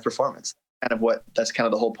live performance. That's kind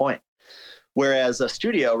of the whole point. Whereas a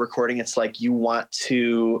studio recording, it's like you want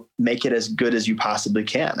to make it as good as you possibly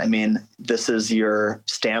can. I mean, this is your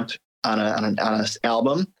stamp on an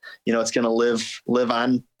album. It's going to live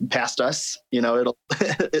on past us.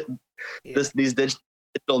 These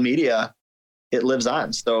digital media, it lives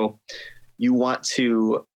on. So you want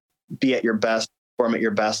to be at your best, perform at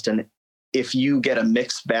your best. And if you get a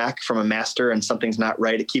mix back from a master and something's not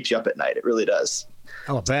right, it keeps you up at night. It really does.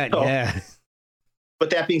 Oh, I bet. Yeah. But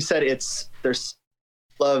that being said, I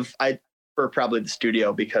prefer probably the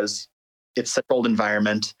studio because it's such an old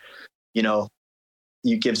environment,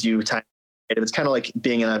 it gives you time. It's kind of like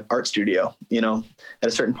being in an art studio, at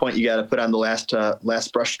a certain point, you got to put on the last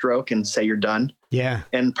brush stroke and say you're done. Yeah.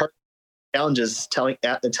 And part of the challenge is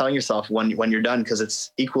telling yourself when you're done, because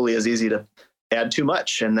it's equally as easy to add too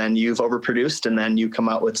much, and then you've overproduced, and then you come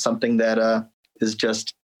out with something that is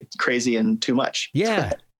just crazy and too much.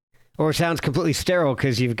 Yeah. Or sounds completely sterile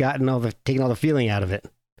because you've taken all the feeling out of it.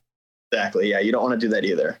 Exactly. Yeah. You don't want to do that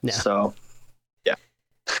either. No. So, yeah.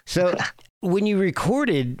 So when you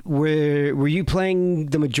recorded, were you playing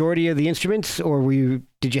the majority of the instruments, or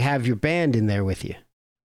did you have your band in there with you?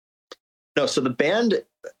 No. So the band,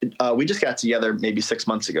 we just got together maybe 6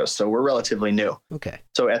 months ago. So we're relatively new. Okay.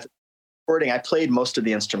 So at the recording, I played most of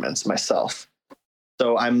the instruments myself.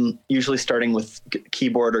 So I'm usually starting with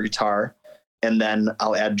keyboard or guitar, and then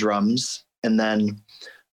I'll add drums, and then,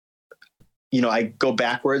 I go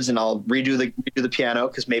backwards and I'll redo the piano,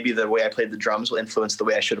 because maybe the way I played the drums will influence the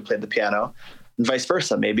way I should have played the piano, and vice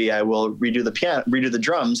versa. Maybe I will redo the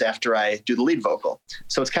drums after I do the lead vocal.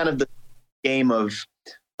 So it's kind of the game of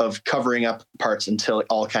covering up parts until it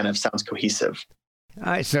all kind of sounds cohesive.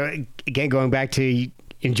 All right. So again, going back to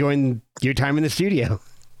enjoying your time in the studio.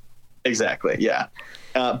 Exactly. Yeah.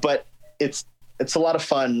 But it's a lot of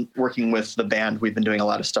fun working with the band. We've been doing a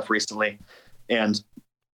lot of stuff recently, and,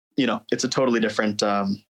 it's a totally different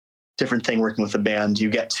thing working with the band. You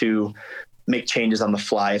get to make changes on the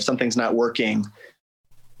fly. If something's not working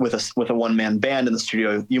with a one-man band in the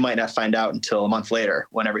studio, you might not find out until a month later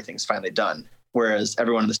when everything's finally done. Whereas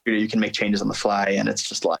everyone in the studio, you can make changes on the fly, and it's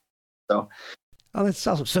just like, so. Oh, that's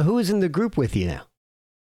awesome. So who is in the group with you now?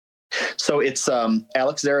 So it's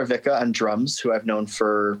Alex Zaravicka on drums, who I've known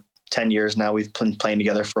for 10 years now. We've been playing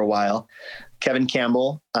together for a while. Kevin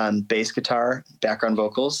Campbell on bass guitar, background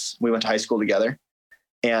vocals. We went to high school together.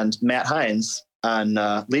 And Matt Hines on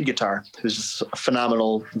lead guitar, who's just a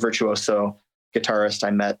phenomenal virtuoso guitarist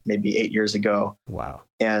I met maybe 8 years ago. Wow.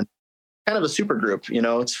 And kind of a super group.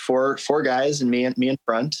 It's four guys and me in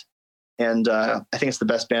front. And I think it's the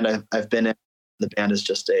best band I've been in. The band is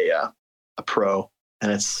just a pro.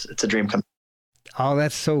 And it's a dream come. Oh,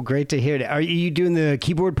 that's so great to hear. Are you doing the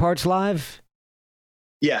keyboard parts live?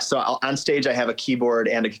 Yeah. So on stage, I have a keyboard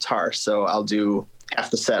and a guitar. So I'll do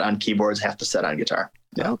half the set on keyboards, half the set on guitar.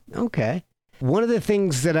 Yeah. Oh, okay. One of the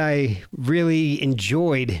things that I really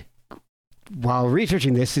enjoyed while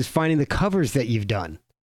researching this is finding the covers that you've done.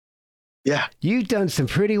 Yeah. You've done some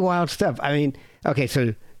pretty wild stuff. I mean, okay,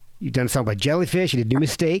 so you've done a song by Jellyfish. You did New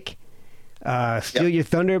Mistake. Steal Your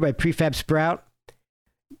Thunder by Prefab Sprout.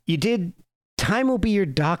 You did Time Will Be Your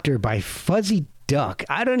Doctor by Fuzzy Duck.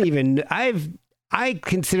 I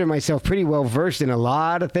consider myself pretty well versed in a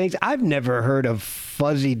lot of things. I've never heard of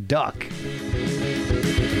Fuzzy Duck.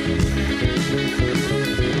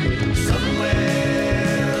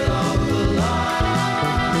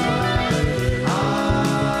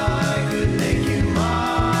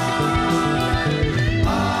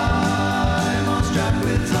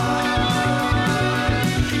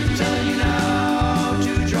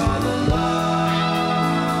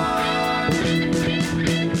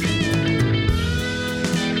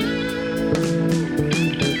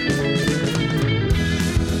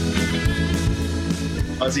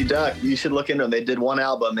 Fuzzy Duck, you should look into them. They did one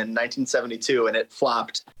album in 1972 and it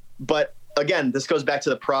flopped. But again, this goes back to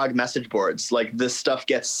the prog message boards. Like, this stuff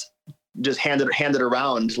gets just handed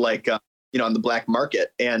around like, on the black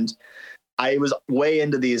market. And I was way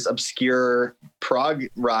into these obscure prog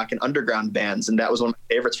rock and underground bands. And that was one of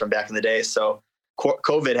my favorites from back in the day. So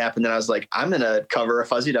COVID happened and I was like, I'm going to cover a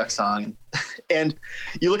Fuzzy Duck song. And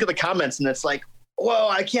you look at the comments and it's like, whoa,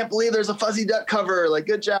 I can't believe there's a Fuzzy Duck cover. Like,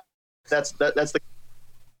 good job. That's the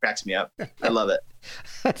cracks me up. I love it.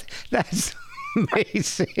 That's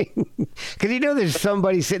amazing. Because there's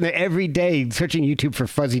somebody sitting there every day searching YouTube for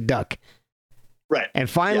Fuzzy Duck. Right. And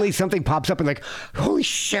finally something pops up and like, holy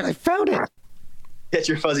shit, I found it. Get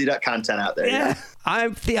your Fuzzy Duck content out there. Yeah. I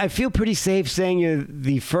feel pretty safe saying you're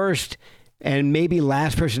the first and maybe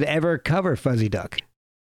last person to ever cover Fuzzy Duck.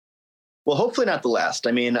 Well, hopefully not the last.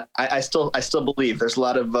 I mean, I still believe there's a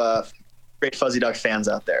lot of great Fuzzy Duck fans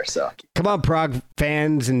out there. So come on, prog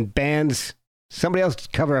fans and bands, somebody else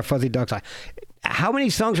cover a Fuzzy Duck song. How many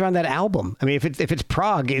songs are on that album? I mean, if it's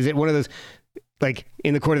prog, is it one of those like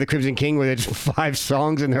In the Court of the Crimson King where there's 5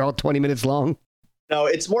 songs and they're all 20 minutes long? No,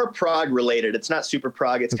 it's more prog related. It's not super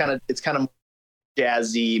prog. It's kind of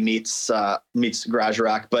jazzy meets garage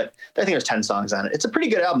rock, but I think there's 10 songs on it. It's a pretty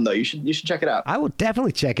good album though. You should check it out. I will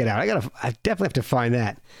definitely check it out. I definitely have to find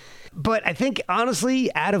that. But I think, honestly,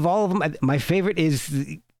 out of all of them, my favorite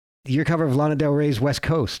is your cover of Lana Del Rey's West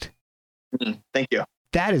Coast. Thank you.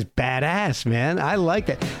 That is badass, man. I like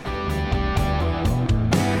that.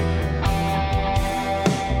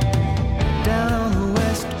 Down on the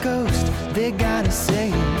West Coast, they got a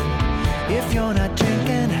saying, if you're not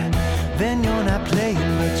drinking, then you're not playing.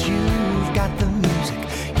 But you've got the music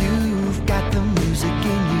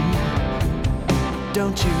in you,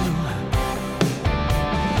 don't you?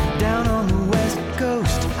 down on the West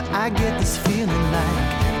Coast. I get this feeling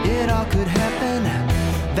like it all could happen.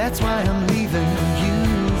 That's why I'm leaving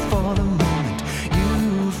you for the moment.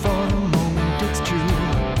 You for the moment. It's true.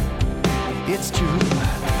 It's true.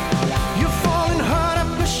 You're falling hard,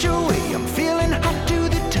 I push away. I'm feeling hot to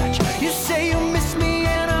the touch. You say you miss me,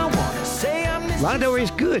 and I wanna say I miss Lana Del Rey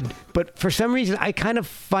is good, but for some reason, I kind of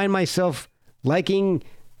find myself liking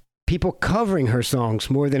people covering her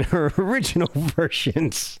songs more than her original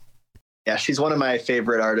versions. Yeah, she's one of my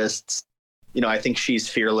favorite artists. You know, I think she's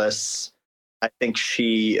fearless. I think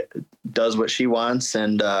she does what she wants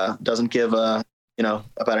and doesn't give a,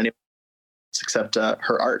 about anything except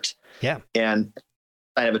her art. Yeah. And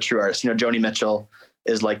I have a true artist. Joni Mitchell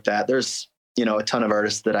is like that. There's, a ton of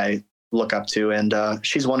artists that I look up to, and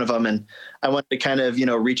she's one of them. And I wanted to kind of,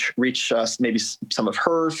 reach maybe some of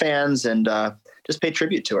her fans and just pay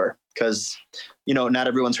tribute to her because, not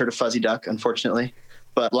everyone's heard of Fuzzy Duck, unfortunately,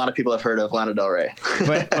 but a lot of people have heard of Lana Del Rey.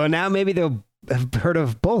 But now maybe they'll have heard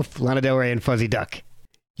of both Lana Del Rey and Fuzzy Duck.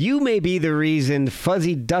 You may be the reason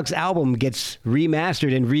Fuzzy Duck's album gets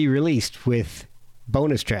remastered and re-released with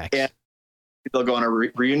bonus tracks. Yeah. They'll go on a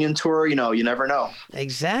reunion tour. You never know.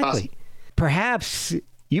 Exactly. Awesome. Perhaps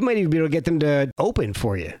you might even be able to get them to open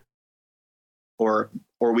for you. Or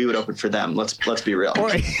we would open for them. Let's be real.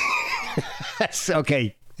 That's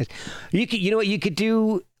okay. You know what? You could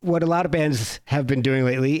do what a lot of bands have been doing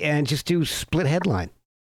lately and just do split headline.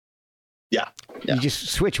 Yeah. You just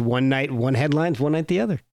switch one night, one headlines, one night the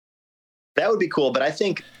other. That would be cool, but I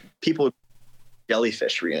think people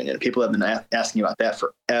Jellyfish reunion. People have been asking about that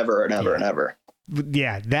forever and ever and ever.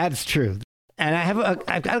 Yeah, that's true. And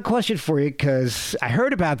I've got a question for you because I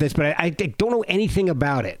heard about this, but I don't know anything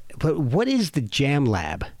about it. But what is the Jam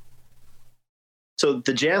Lab? So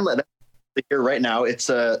the Jam Lab here right now, it's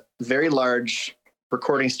a very large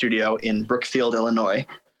recording studio in Brookfield, Illinois.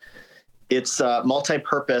 It's a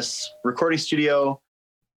multi-purpose recording studio,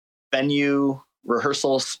 venue,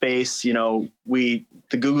 rehearsal space. The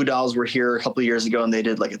Goo Goo Dolls were here a couple of years ago and they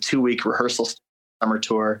did like a 2-week rehearsal summer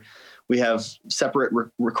tour. We have separate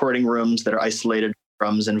recording rooms that are isolated,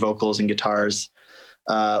 drums and vocals and guitars.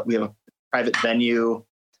 We have a private venue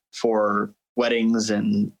for weddings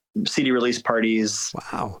and CD release parties.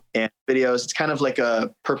 Wow. And videos. It's kind of like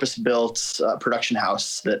a purpose-built production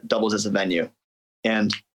house that doubles as a venue.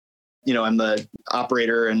 And, I'm the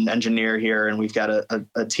operator and engineer here, and we've got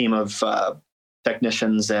a team of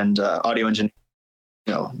technicians and audio engineers,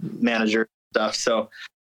 manager stuff. So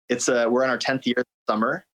it's we're on our 10th year this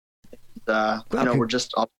summer. We're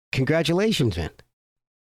just all congratulations, man.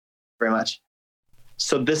 Very much.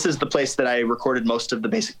 So this is the place that I recorded most of the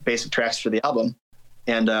basic tracks for the album,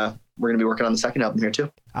 and we're going to be working on the second album here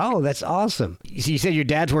too. Oh, that's awesome. You said your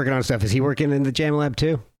dad's working on stuff. Is he working in the Jam Lab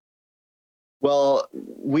too? Well,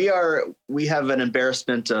 we have an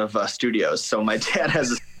embarrassment of studios. So my dad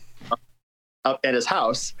has up at his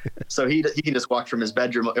house, so he can just walk from his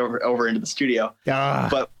bedroom over into the studio.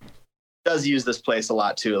 But does use this place a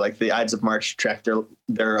lot too. Like the Ides of March track,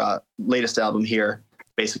 their latest album here,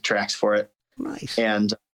 basic tracks for it. Nice.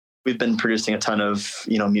 And we've been producing a ton of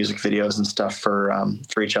music videos and stuff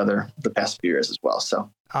for each other the past few years as well.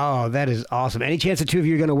 So. Oh, that is awesome. Any chance the two of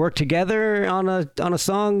you are going to work together on a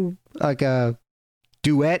song, like a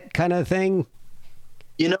duet kind of thing?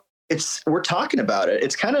 We're talking about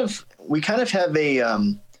it. We kind of have a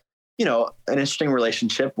an interesting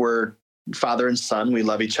relationship. We're father and son. We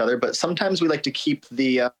love each other, but sometimes we like to keep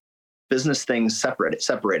the business things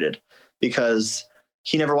separated because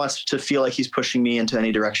he never wants to feel like he's pushing me into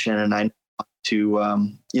any direction, and I want to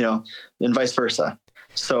and vice versa.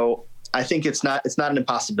 So I think it's not an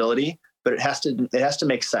impossibility, but it has to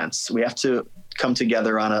make sense. We have to come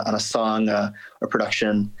together on a song, a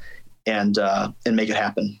production, and make it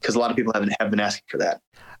happen, because a lot of people have been asking for that.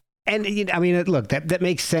 And look, that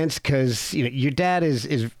makes sense, because your dad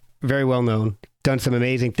is very well known, done some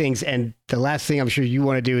amazing things, and the last thing I'm sure you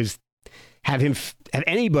want to do is have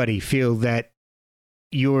anybody feel that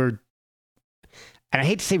you're, and I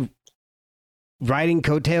hate to say riding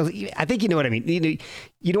coattails. I think you know what I mean.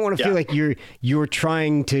 You don't want to feel like you're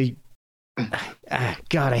trying to.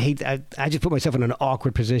 God, I just put myself in an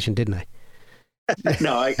awkward position, didn't I?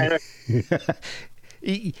 No, I know.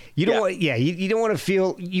 You don't want. Yeah, you don't want to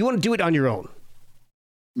feel. You want to do it on your own.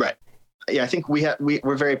 Right. Yeah, I think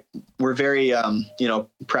we're very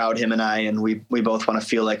proud, him and I, and we both want to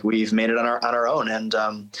feel like we've made it on our own, and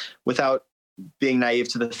without being naive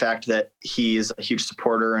to the fact that he is a huge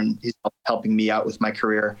supporter and he's helping me out with my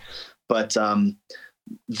career, but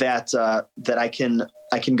that I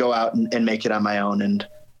can go out and make it on my own and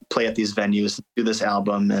play at these venues, do this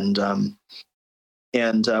album, and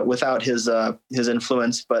and without his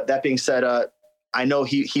influence. But that being said, I know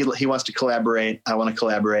he wants to collaborate. I want to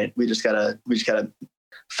collaborate. We just gotta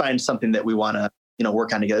find something that we want to,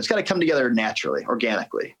 work on together. It's got to come together naturally,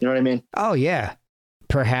 organically. You know what I mean? Oh yeah.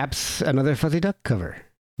 Perhaps another Fuzzy Duck cover.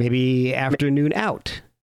 Maybe Afternoon Out.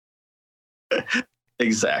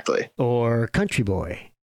 Exactly. Or Country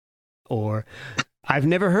Boy. Or I've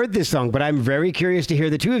never heard this song, but I'm very curious to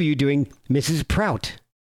hear the two of you doing Mrs. Prout.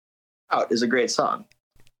 Prout is a great song.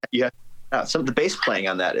 You have some of the bass playing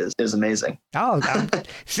on that is amazing. Oh,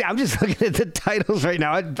 I'm just looking at the titles right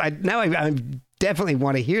now. I definitely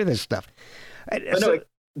want to hear this stuff.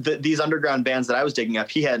 These underground bands that I was digging up,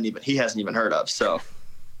 he hasn't even heard of. So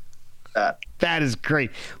that is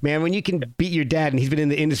great, man. When you can beat your dad, and he's been in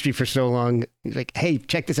the industry for so long, he's like, "Hey,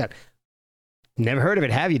 check this out." Never heard of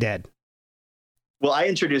it, have you, Dad? Well, I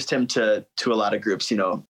introduced him to a lot of groups.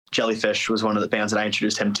 Jellyfish was one of the bands that I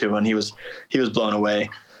introduced him to, and he was blown away.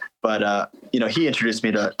 But he introduced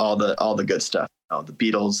me to all the good stuff. The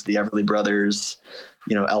Beatles, the Everly Brothers,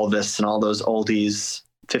 Elvis, and all those oldies,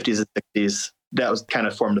 50s and 60s. That was kind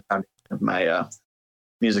of formed the foundation of my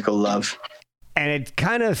musical love. And it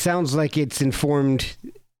kind of sounds like it's informed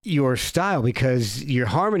your style, because your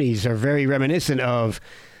harmonies are very reminiscent of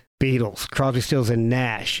Beatles, Crosby, Stills and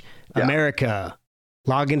Nash, America,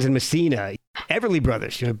 Loggins and Messina, Everly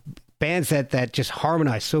Brothers, bands that just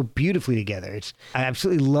harmonize so beautifully together. I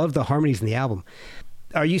absolutely love the harmonies in the album.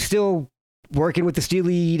 Are you still working with the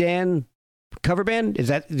Steely Dan cover band?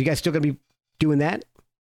 Are you guys still going to be doing that?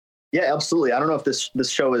 Yeah, absolutely. I don't know if this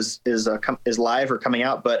show is live or coming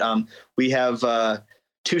out, but we have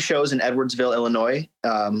 2 shows in Edwardsville, Illinois,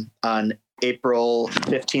 on April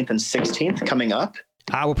 15th and 16th coming up.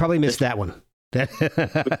 I will probably miss that one.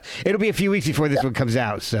 It'll be a few weeks before this one comes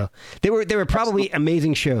out. So they were probably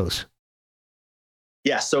amazing shows.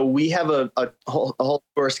 Yeah. So we have a whole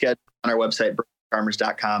tour schedule on our website,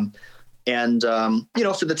 farmers.com. And,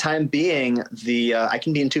 for the time being, I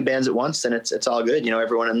can be in 2 bands at once, and it's all good.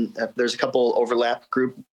 There's a couple overlap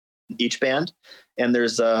group in each band, and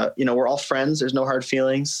there's, we're all friends. There's no hard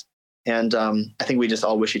feelings. And I think we just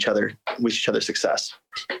all wish each other success.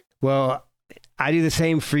 Well, I do the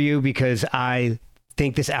same for you, because I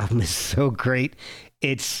think this album is so great.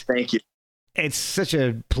 Thank you. It's such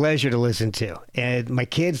a pleasure to listen to. And my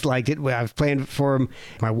kids liked it. I was playing it for them.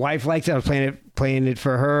 My wife liked it. I was playing it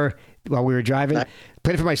for her while we were driving.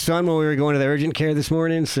 Played it for my son when we were going to the urgent care this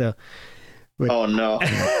morning. So, oh no,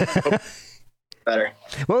 better.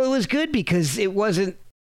 Well, it was good because it wasn't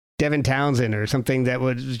Devin Townsend or something that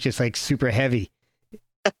was just like super heavy,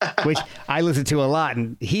 which I listen to a lot.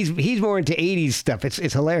 And he's more into 80s stuff.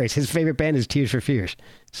 It's hilarious. His favorite band is Tears for Fears.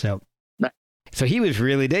 So he was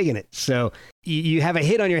really digging it. So you have a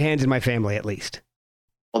hit on your hands in my family, at least.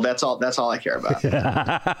 Well, that's all I care about.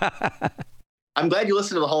 I'm glad you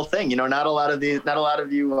listened to the whole thing. Not a lot of you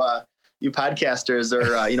podcasters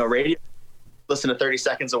or radio listen to 30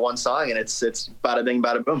 seconds of one song, and it's bada bing,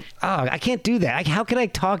 bada boom. Oh, I can't do that. How can I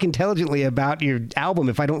talk intelligently about your album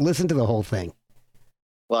if I don't listen to the whole thing?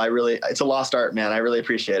 Well, it's a lost art, man. I really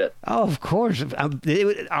appreciate it. Oh, of course.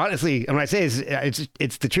 Honestly, when I say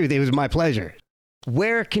it's the truth, it was my pleasure.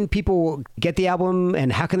 Where can people get the album,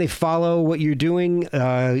 and how can they follow what you're doing,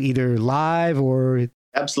 either live or?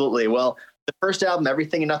 Absolutely. Well, the first album,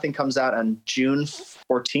 Everything and Nothing, comes out on June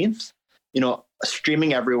 14th,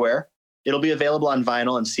 streaming everywhere. It'll be available on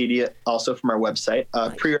vinyl and CD also from our website.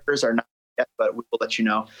 Pre-orders are not yet, but we will let you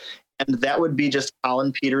know. And that would be just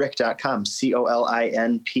colinpeterick.com,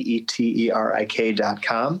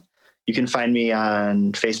 COLINPETERIK.com. You can find me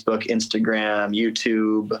on Facebook, Instagram,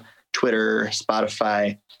 YouTube, Twitter,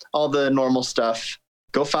 Spotify, all the normal stuff.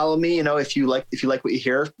 Go follow me. If you like what you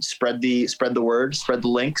hear, spread the word, spread the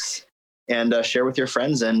links, and share with your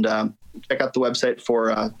friends, and check out the website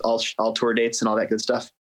for all tour dates and all that good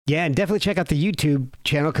stuff. Yeah, and definitely check out the YouTube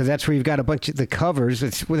channel, because that's where you've got a bunch of the covers.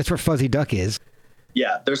 That's where Fuzzy Duck is.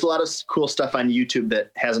 Yeah, there's a lot of cool stuff on YouTube that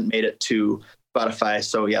hasn't made it to Spotify.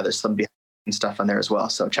 So yeah, there's some behind stuff on there as well.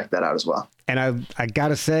 So check that out as well. And I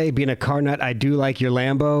gotta say, being a car nut, I do like your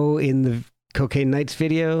Lambo in the Cocaine Nights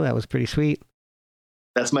video. That was pretty sweet.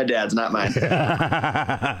 That's my dad's, not mine.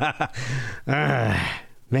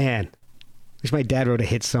 Man, wish my dad wrote a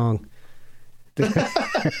hit song.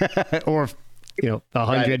 Or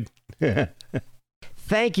 100. Right.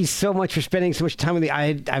 Thank you so much for spending so much time with me.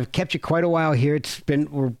 I've kept you quite a while here.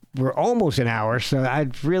 We're almost an hour, so I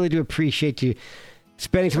really do appreciate you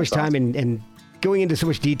spending so much time and going into so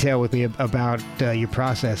much detail with me about your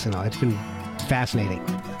process and all. It's been fascinating.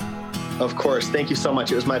 Of course. Thank you so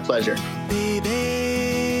much. It was my pleasure. Baby,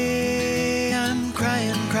 I'm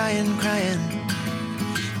crying, crying, crying.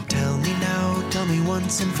 tell me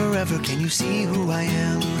once and forever, can you see who I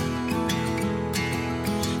am?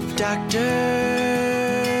 Doctor,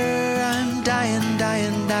 I'm dying,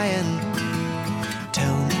 dying, dying.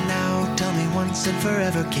 Tell me now, tell me once and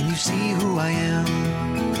forever, can you see who I am?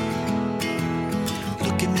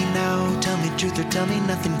 Look at me now, tell me truth or tell me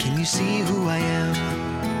nothing, can you see who I am?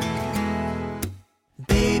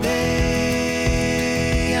 Baby,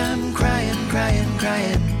 I'm crying, crying,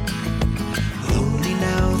 crying. Lonely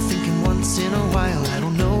now, thinking once in a while, I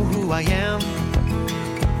don't know who I am.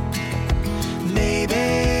 Maybe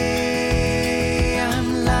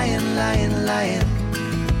I'm lying, lying, lying.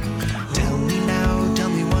 Tell me now, tell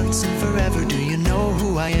me once and forever, do you know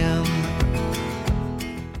who I am?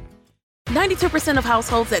 92% of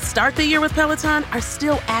households that start the year with Peloton are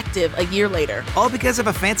still active a year later. All because of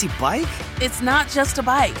a fancy bike? It's not just a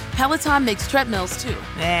bike. Peloton makes treadmills too.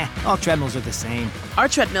 All treadmills are the same. Our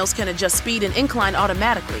treadmills can adjust speed and incline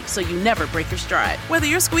automatically, so you never break your stride. Whether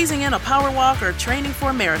you're squeezing in a power walk or training for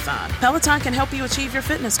a marathon, Peloton can help you achieve your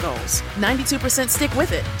fitness goals. 92% stick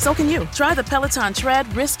with it. So can you. Try the Peloton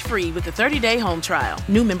Tread risk-free with the 30-day home trial.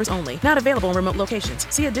 New members only. Not available in remote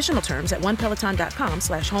locations. See additional terms at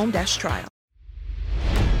onepeloton.com/home-trial.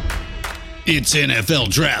 It's NFL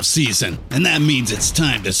draft season, and that means it's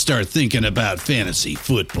time to start thinking about fantasy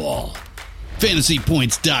football.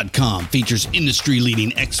 FantasyPoints.com features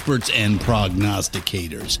industry-leading experts and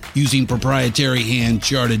prognosticators using proprietary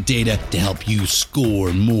hand-charted data to help you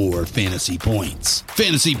score more fantasy points.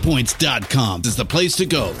 FantasyPoints.com is the place to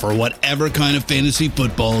go for whatever kind of fantasy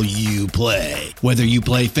football you play. Whether you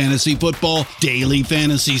play fantasy football, daily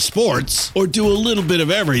fantasy sports, or do a little bit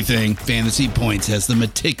of everything, Fantasy Points has the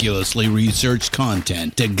meticulously researched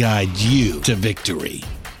content to guide you to victory.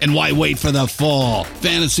 And why wait for the fall?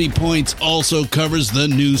 Fantasy Points also covers the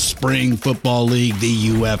new spring football league, the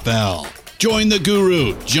UFL. Join the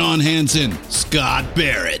guru, John Hansen, Scott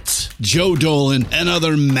Barrett, Joe Dolan, and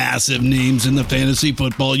other massive names in the fantasy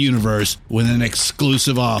football universe with an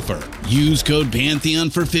exclusive offer. Use code Pantheon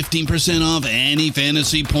for 15% off any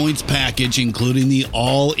Fantasy Points package, including the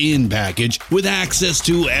all-in package, with access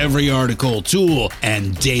to every article, tool,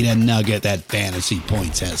 and data nugget that Fantasy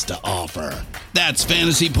Points has to offer. That's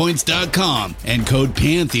FantasyPoints.com and code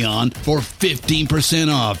Pantheon for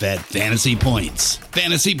 15% off at Fantasy Points.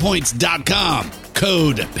 FantasyPoints.com,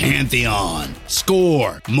 code Pantheon.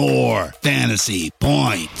 Score more fantasy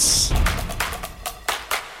points.